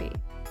therapy.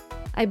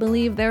 I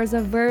believe there's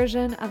a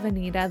version of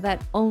Anita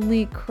that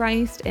only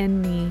Christ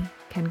in me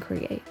can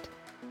create.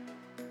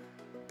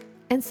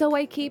 And so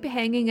I keep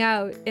hanging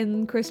out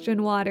in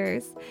Christian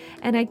waters,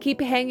 and I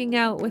keep hanging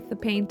out with the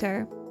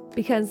painter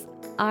because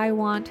I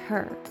want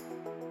her.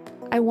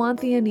 I want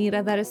the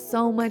Anita that is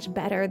so much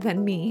better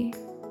than me.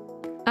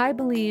 I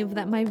believe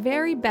that my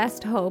very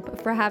best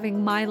hope for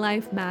having my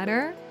life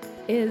matter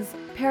is,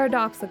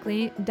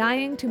 paradoxically,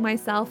 dying to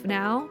myself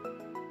now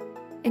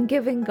and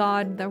giving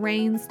God the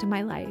reins to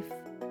my life,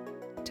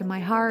 to my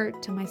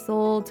heart, to my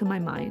soul, to my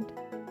mind.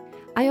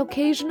 I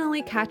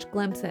occasionally catch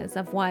glimpses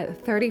of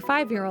what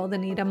 35-year-old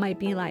Anita might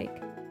be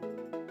like.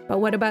 But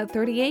what about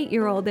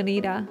 38-year-old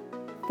Anita?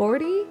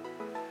 40?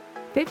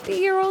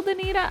 50-year-old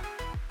Anita?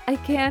 I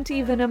can't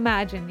even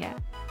imagine yet.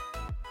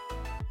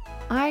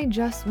 I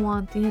just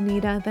want the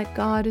Anita that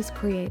God is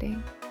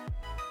creating.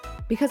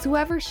 Because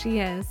whoever she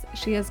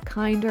is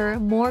kinder,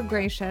 more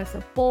gracious,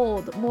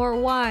 bold, more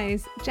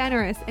wise,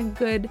 generous, and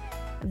good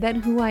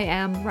than who I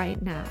am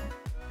right now.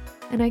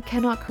 And I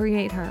cannot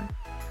create her.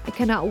 I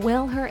cannot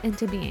will her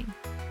into being.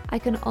 I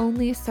can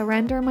only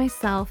surrender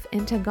myself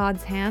into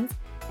God's hands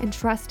and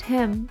trust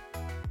Him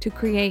to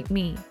create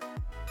me.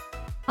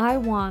 I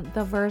want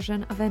the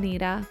version of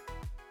Anita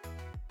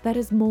that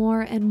is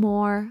more and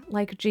more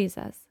like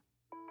Jesus.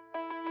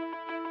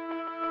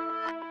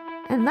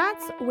 And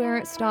that's where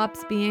it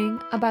stops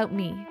being about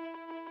me.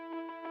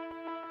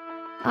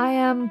 I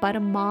am but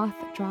a moth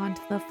drawn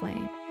to the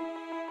flame.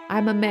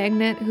 I'm a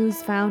magnet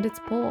who's found its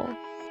pole.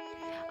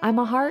 I'm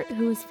a heart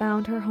who has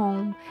found her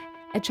home,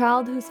 a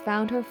child who's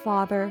found her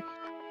father,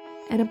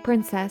 and a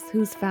princess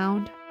who's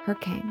found her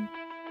king.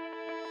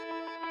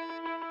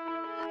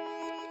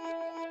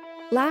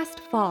 Last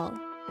fall,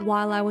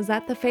 while I was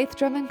at the Faith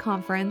Driven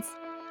Conference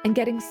and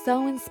getting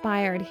so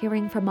inspired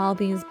hearing from all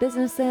these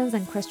businesses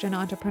and Christian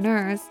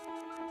entrepreneurs,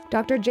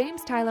 Dr.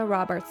 James Tyler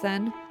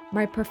Robertson,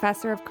 my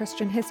professor of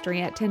Christian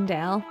history at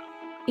Tyndale,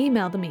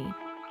 emailed me.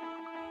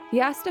 He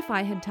asked if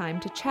I had time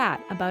to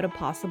chat about a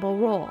possible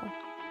role.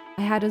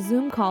 I had a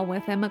Zoom call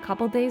with him a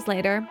couple days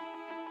later,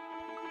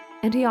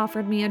 and he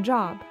offered me a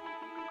job.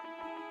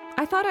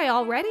 I thought I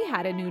already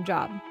had a new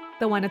job,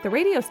 the one at the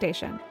radio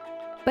station,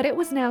 but it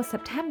was now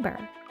September,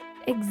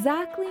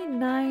 exactly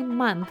 9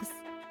 months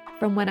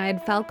from when I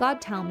had felt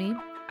God tell me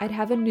I'd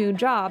have a new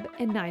job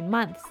in 9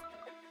 months.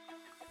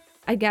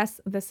 I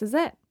guess this is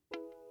it.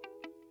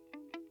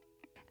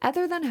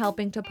 Other than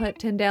helping to put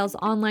Tyndale's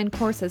online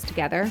courses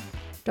together,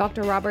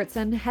 Dr.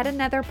 Robertson had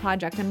another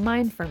project in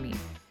mind for me,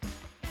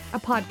 a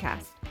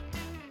podcast.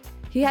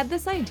 He had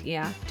this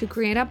idea to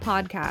create a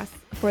podcast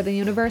for the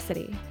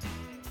university.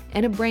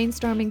 In a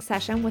brainstorming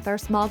session with our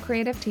small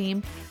creative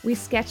team, we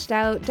sketched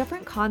out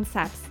different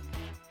concepts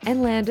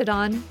and landed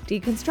on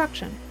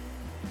deconstruction.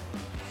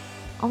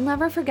 I'll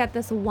never forget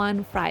this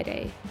one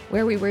Friday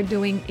where we were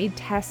doing a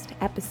test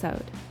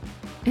episode,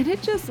 and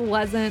it just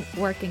wasn't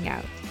working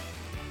out.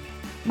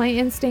 My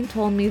instinct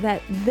told me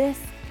that this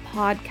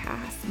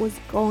podcast was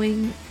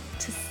going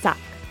to suck.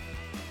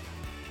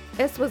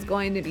 This was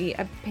going to be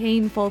a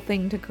painful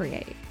thing to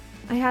create.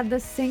 I had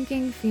this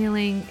sinking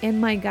feeling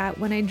in my gut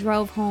when I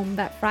drove home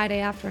that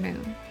Friday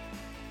afternoon.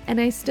 and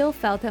I still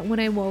felt it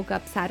when I woke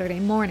up Saturday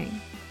morning.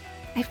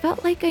 I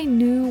felt like I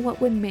knew what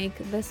would make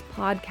this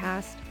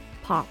podcast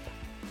pop,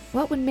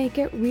 what would make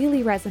it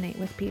really resonate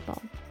with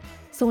people.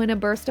 So in a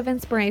burst of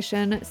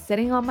inspiration,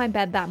 sitting on my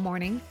bed that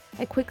morning,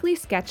 I quickly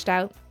sketched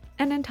out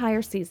an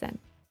entire season.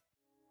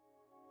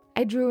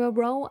 I drew a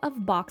row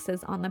of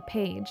boxes on the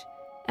page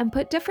and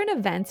put different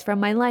events from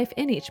my life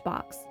in each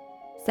box,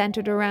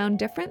 centered around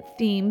different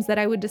themes that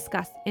I would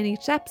discuss in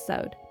each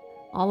episode,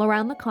 all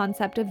around the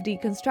concept of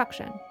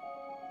deconstruction.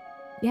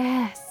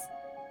 Yes,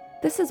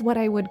 this is what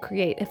I would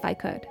create if I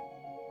could.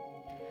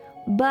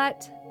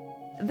 But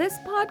this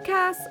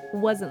podcast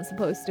wasn't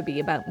supposed to be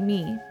about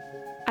me.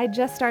 I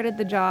just started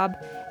the job,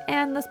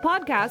 and this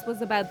podcast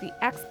was about the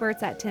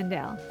experts at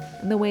Tyndale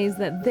and the ways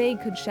that they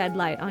could shed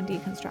light on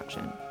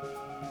deconstruction.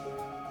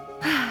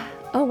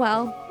 Oh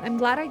well, I'm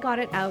glad I got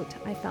it out.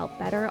 I felt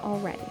better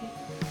already.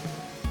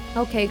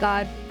 Okay,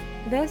 God,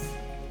 this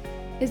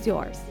is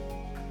yours.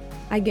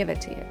 I give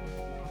it to you.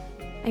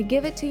 I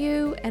give it to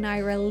you and I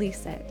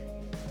release it.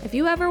 If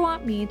you ever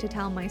want me to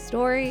tell my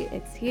story,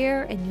 it's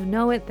here and you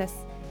know it. This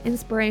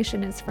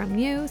inspiration is from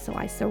you, so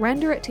I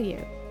surrender it to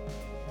you.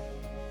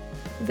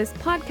 This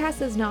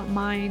podcast is not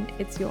mine,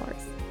 it's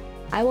yours.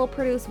 I will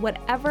produce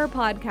whatever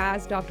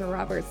podcast Dr.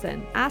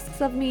 Robertson asks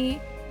of me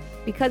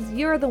because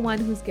you're the one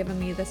who's given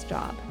me this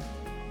job.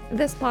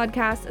 This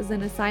podcast is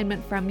an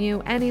assignment from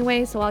you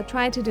anyway, so I'll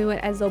try to do it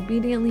as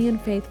obediently and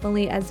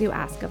faithfully as you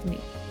ask of me.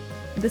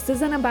 This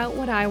isn't about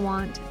what I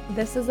want,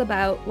 this is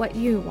about what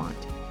you want.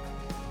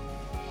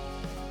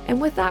 And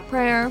with that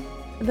prayer,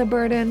 the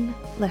burden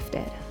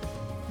lifted.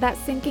 That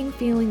sinking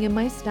feeling in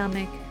my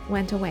stomach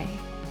went away.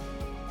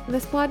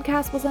 This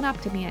podcast wasn't up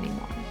to me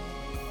anymore.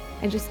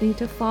 I just need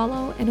to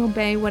follow and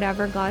obey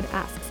whatever God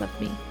asks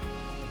of me.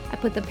 I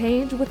put the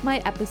page with my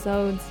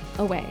episodes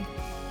away.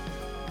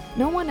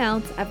 No one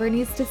else ever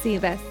needs to see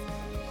this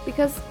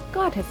because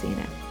God has seen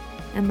it,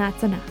 and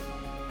that's enough.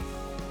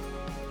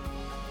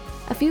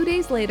 A few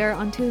days later,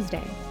 on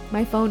Tuesday,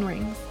 my phone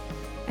rings,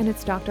 and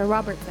it's Dr.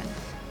 Robertson.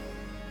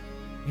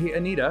 Hey,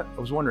 Anita, I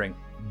was wondering,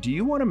 do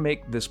you want to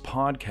make this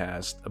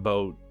podcast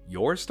about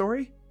your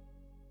story?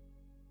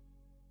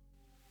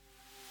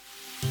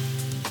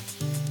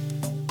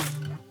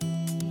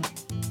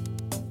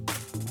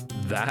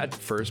 That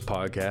first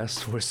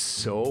podcast was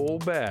so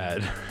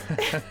bad.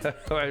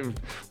 I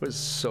was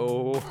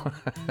so...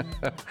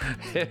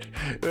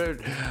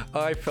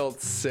 I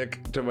felt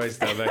sick to my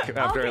stomach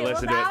after I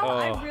listened to it. Oh.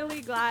 I'm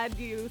really glad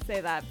you say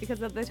that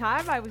because at the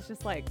time I was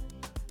just like,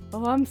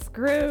 oh, I'm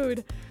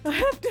screwed. I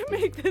have to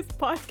make this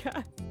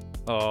podcast.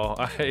 Oh,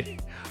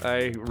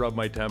 I rubbed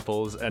my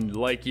temples, and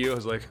like you, I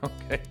was like,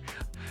 okay.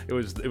 It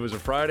was a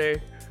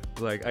Friday.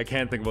 Like, I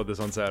can't think about this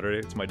on Saturday.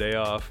 It's my day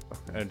off.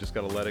 I just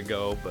got to let it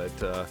go.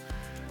 But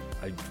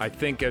I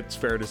think it's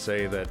fair to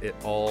say that it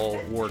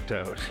all worked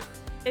out.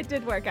 It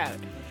did work out.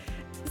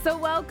 So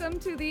welcome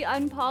to the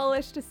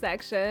unpolished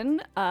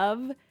section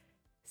of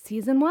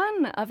Season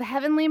 1 of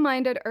Heavenly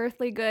Minded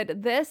Earthly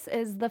Good. This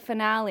is the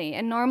finale.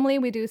 And normally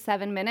we do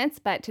 7 minutes,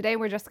 but today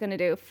we're just going to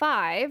do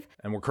 5.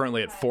 And we're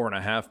currently at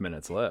 4.5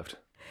 minutes left.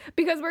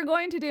 Because we're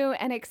going to do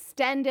an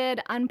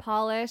extended,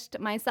 unpolished.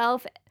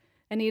 Myself,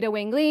 Anita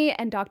Wing Lee,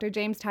 and Dr.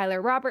 James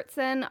Tyler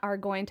Robertson are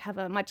going to have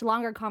a much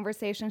longer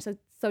conversation,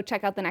 so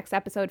check out the next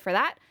episode for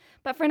that.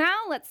 But for now,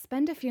 let's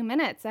spend a few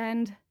minutes,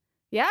 and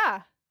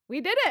yeah,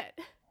 we did it.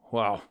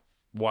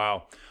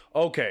 Wow.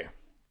 Okay.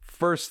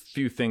 First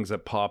few things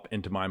that pop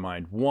into my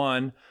mind.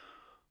 One,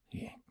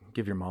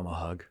 give your mom a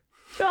hug.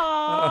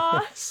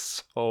 Aww.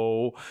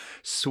 So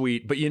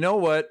sweet. But you know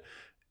what?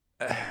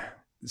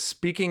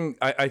 Speaking,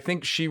 I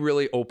think she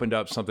really opened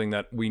up something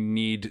that we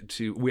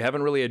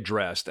haven't really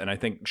addressed, and I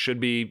think should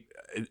be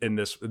in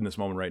this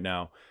moment right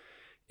now,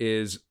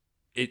 is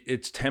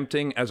it's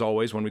tempting, as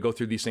always, when we go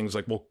through these things,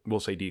 like we'll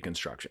say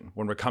deconstruction,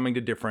 when we're coming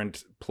to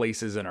different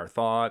places in our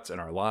thoughts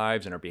and our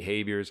lives and our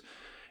behaviors,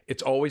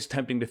 it's always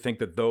tempting to think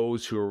that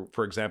those who are,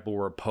 for example,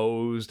 were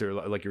opposed, or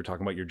like you were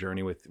talking about your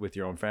journey with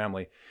your own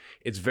family,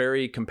 it's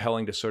very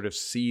compelling to sort of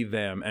see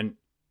them, and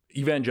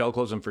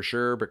evangelicalism for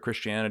sure, but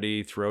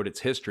Christianity throughout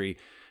its history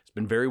has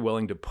been very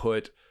willing to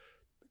put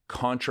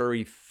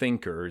contrary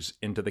thinkers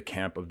into the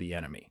camp of the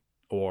enemy,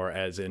 or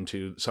as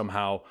into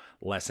somehow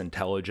less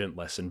intelligent,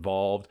 less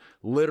involved,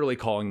 literally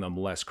calling them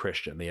less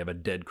Christian. They have a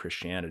dead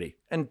Christianity.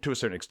 And to a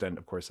certain extent,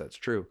 of course, that's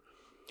true.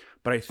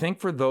 But I think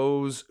for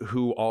those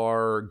who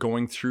are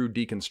going through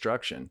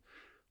deconstruction,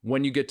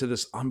 when you get to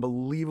this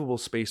unbelievable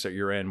space that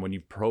you're in, when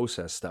you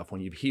process stuff, when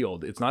you've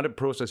healed, it's not a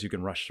process you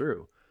can rush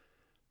through.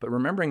 But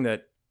remembering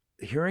that,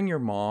 hearing your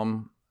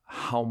mom,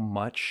 how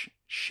much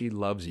she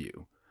loves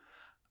you,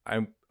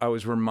 I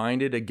was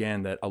reminded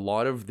again that a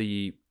lot of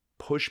the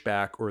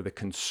pushback or the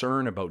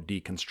concern about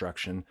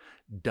deconstruction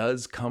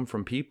does come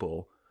from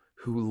people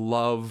who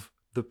love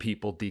the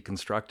people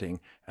deconstructing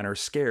and are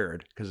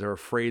scared because they're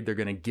afraid they're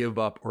going to give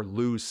up or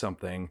lose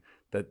something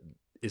that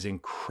is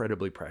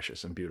incredibly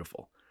precious and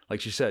beautiful.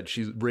 Like she said,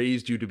 she's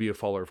raised you to be a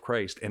follower of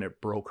Christ, and it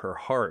broke her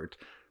heart,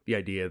 the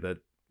idea that,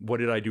 what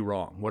did I do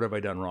wrong? What have I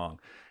done wrong?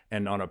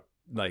 And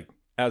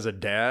as a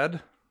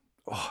dad,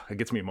 oh, it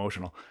gets me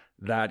emotional.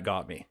 That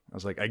got me. I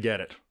was like, I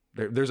get it.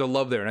 There's a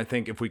love there. And I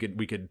think if we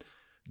could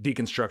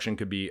deconstruction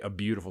could be a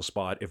beautiful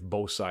spot if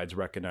both sides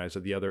recognize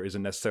that the other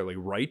isn't necessarily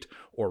right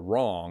or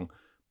wrong,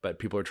 but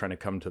people are trying to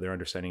come to their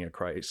understanding of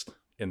Christ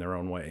in their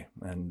own way.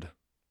 And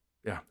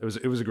yeah, it was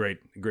a great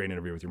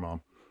interview with your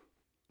mom.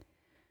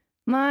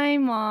 My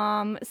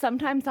mom,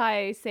 sometimes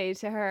I say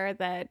to her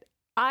that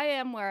I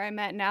am where I'm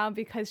at now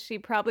because she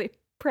probably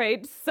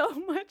prayed so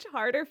much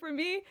harder for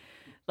me.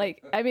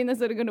 Like, I mean,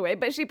 this in a good way,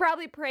 but she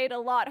probably prayed a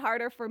lot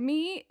harder for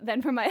me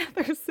than for my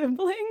other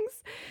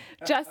siblings,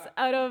 just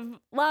out of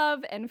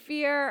love and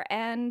fear.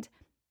 And,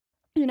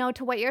 you know,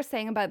 to what you're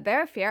saying about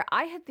their fear,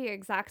 I had the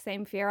exact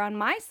same fear on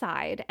my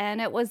side. And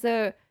it was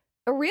a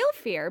real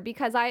fear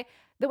because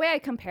the way I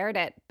compared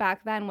it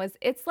back then was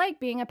it's like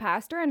being a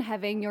pastor and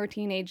having your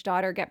teenage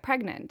daughter get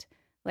pregnant.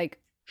 Like,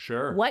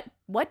 sure.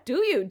 What do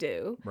you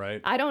do?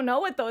 Right. I don't know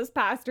what those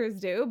pastors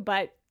do,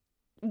 but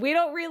we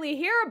don't really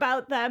hear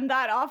about them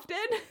that often.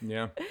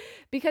 Yeah.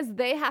 Because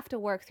they have to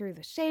work through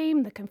the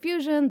shame, the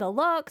confusion, the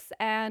looks,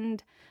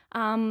 and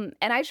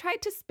I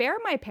tried to spare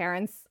my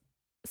parents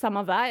some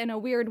of that in a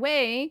weird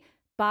way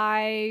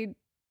by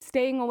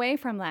staying away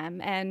from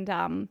them.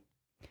 And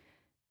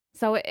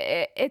so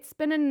it's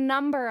been a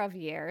number of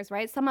years,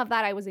 right? Some of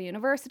that I was a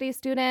university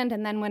student,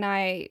 and then when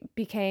I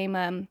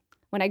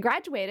when I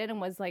graduated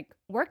and was like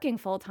working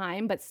full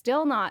time, but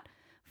still not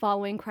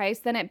following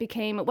Christ, then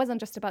it wasn't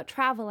just about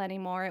travel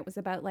anymore. It was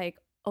about like,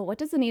 oh, what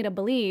does Anita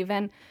believe?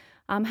 And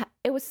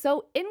it was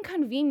so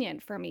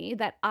inconvenient for me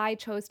that I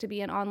chose to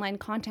be an online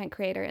content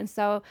creator. And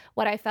so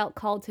what I felt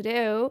called to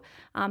do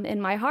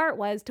in my heart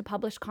was to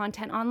publish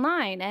content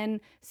online, and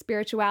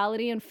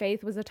spirituality and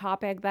faith was a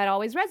topic that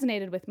always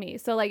resonated with me.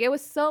 So like, it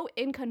was so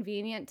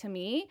inconvenient to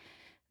me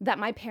that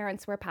my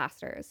parents were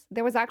pastors.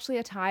 There was actually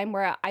a time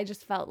where I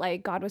just felt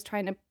like God was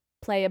trying to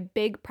play a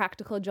big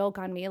practical joke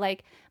on me.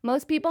 Like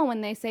most people,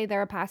 when they say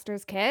they're a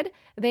pastor's kid,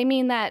 they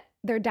mean that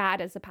their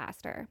dad is a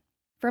pastor.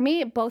 For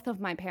me, both of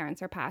my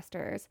parents are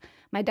pastors.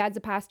 My dad's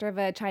a pastor of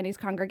a Chinese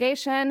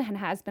congregation and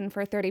has been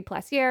for 30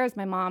 plus years.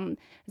 My mom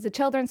is a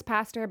children's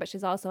pastor, but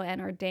she's also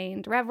an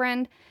ordained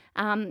reverend.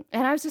 And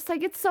I was just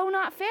like, it's so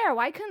not fair.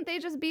 Why couldn't they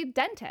just be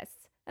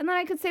dentists? And then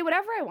I could say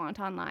whatever I want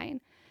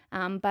online.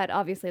 But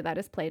obviously that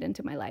has played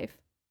into my life.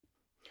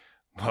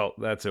 Well,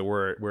 that's it.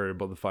 We're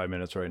about the 5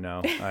 minutes right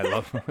now. I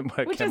love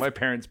my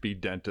parents be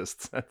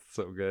dentists? That's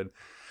so good.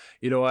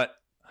 You know what?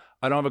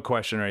 I don't have a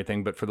question or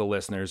anything, but for the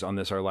listeners on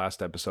this, our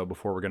last episode,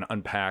 before we're going to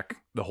unpack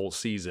the whole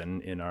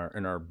season in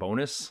our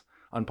bonus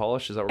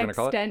Unpolished, is that what we're going to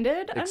call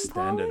it?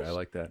 Extended. I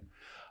like that.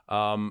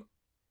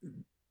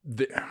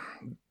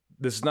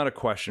 This is not a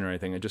question or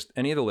anything. Just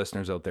any of the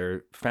listeners out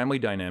there, family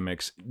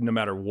dynamics, no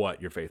matter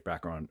what your faith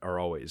background, are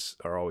always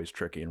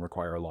tricky and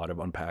require a lot of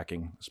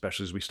unpacking,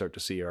 especially as we start to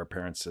see our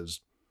parents as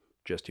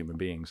just human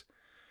beings.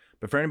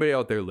 But for anybody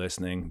out there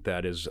listening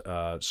that is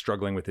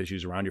struggling with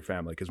issues around your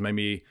family, because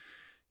maybe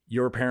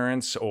your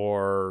parents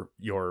or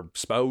your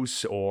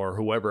spouse or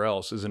whoever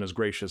else isn't as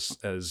gracious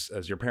as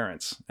your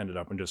parents ended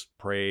up, and just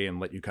pray and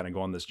let you kind of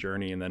go on this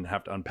journey and then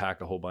have to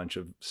unpack a whole bunch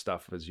of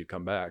stuff as you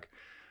come back.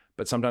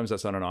 But sometimes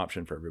that's not an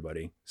option for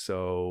everybody.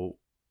 So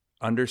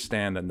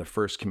understand that in the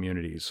first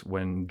communities,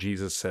 when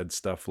Jesus said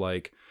stuff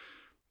like,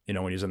 you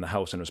know, when he was in the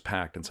house and it was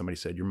packed and somebody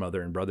said, your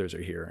mother and brothers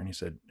are here. And he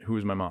said, who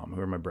is my mom?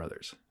 Who are my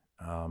brothers?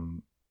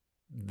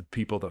 The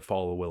people that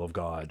follow the will of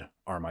God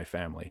are my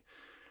family.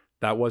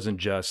 That wasn't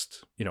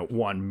just, you know,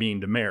 one,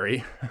 mean to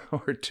marry,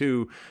 or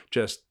two,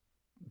 just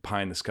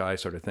pie in the sky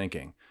sort of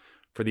thinking.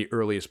 For the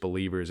earliest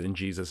believers in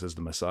Jesus as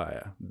the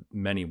Messiah,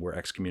 many were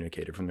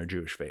excommunicated from their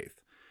Jewish faith.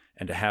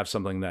 And to have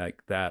something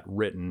like that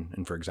written,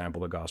 and for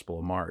example, the Gospel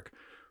of Mark,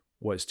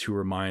 was to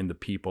remind the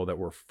people that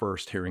were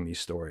first hearing these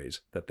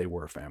stories that they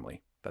were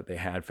family, that they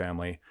had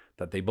family,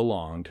 that they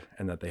belonged,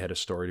 and that they had a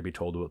story to be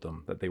told with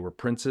them, that they were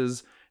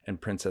princes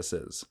and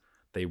princesses.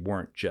 They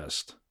weren't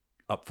just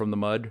up from the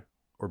mud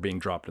or being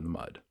dropped in the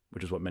mud,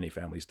 which is what many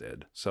families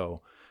did.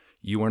 So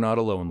you are not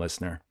alone,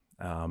 listener.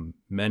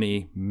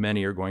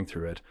 Many are going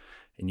through it,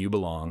 and you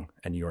belong,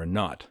 and you are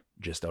not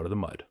just out of the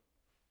mud.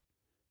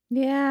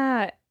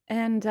 Yeah.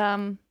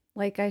 And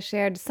like I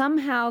shared,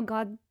 somehow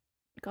God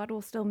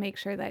will still make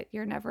sure that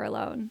you're never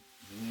alone,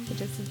 which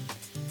is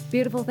a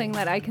beautiful thing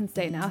that I can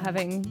say now,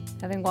 having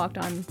walked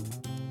on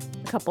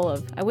a couple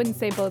of, I wouldn't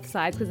say both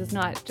sides because it's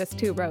not just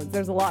two roads.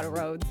 There's a lot of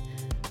roads.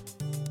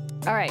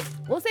 All right,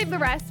 we'll save the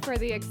rest for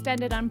the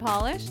extended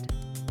Unpolished.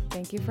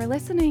 Thank you for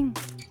listening.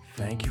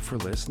 Thank you for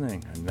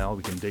listening. And now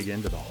we can dig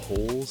into the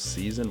whole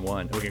season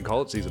 1. We can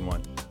call it season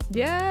 1.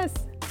 Yes.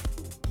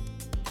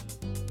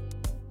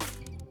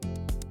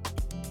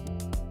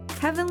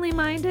 Heavenly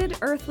Minded,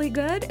 Earthly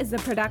Good is a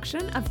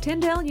production of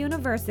Tyndale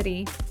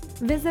University.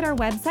 Visit our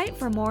website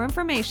for more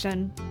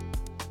information.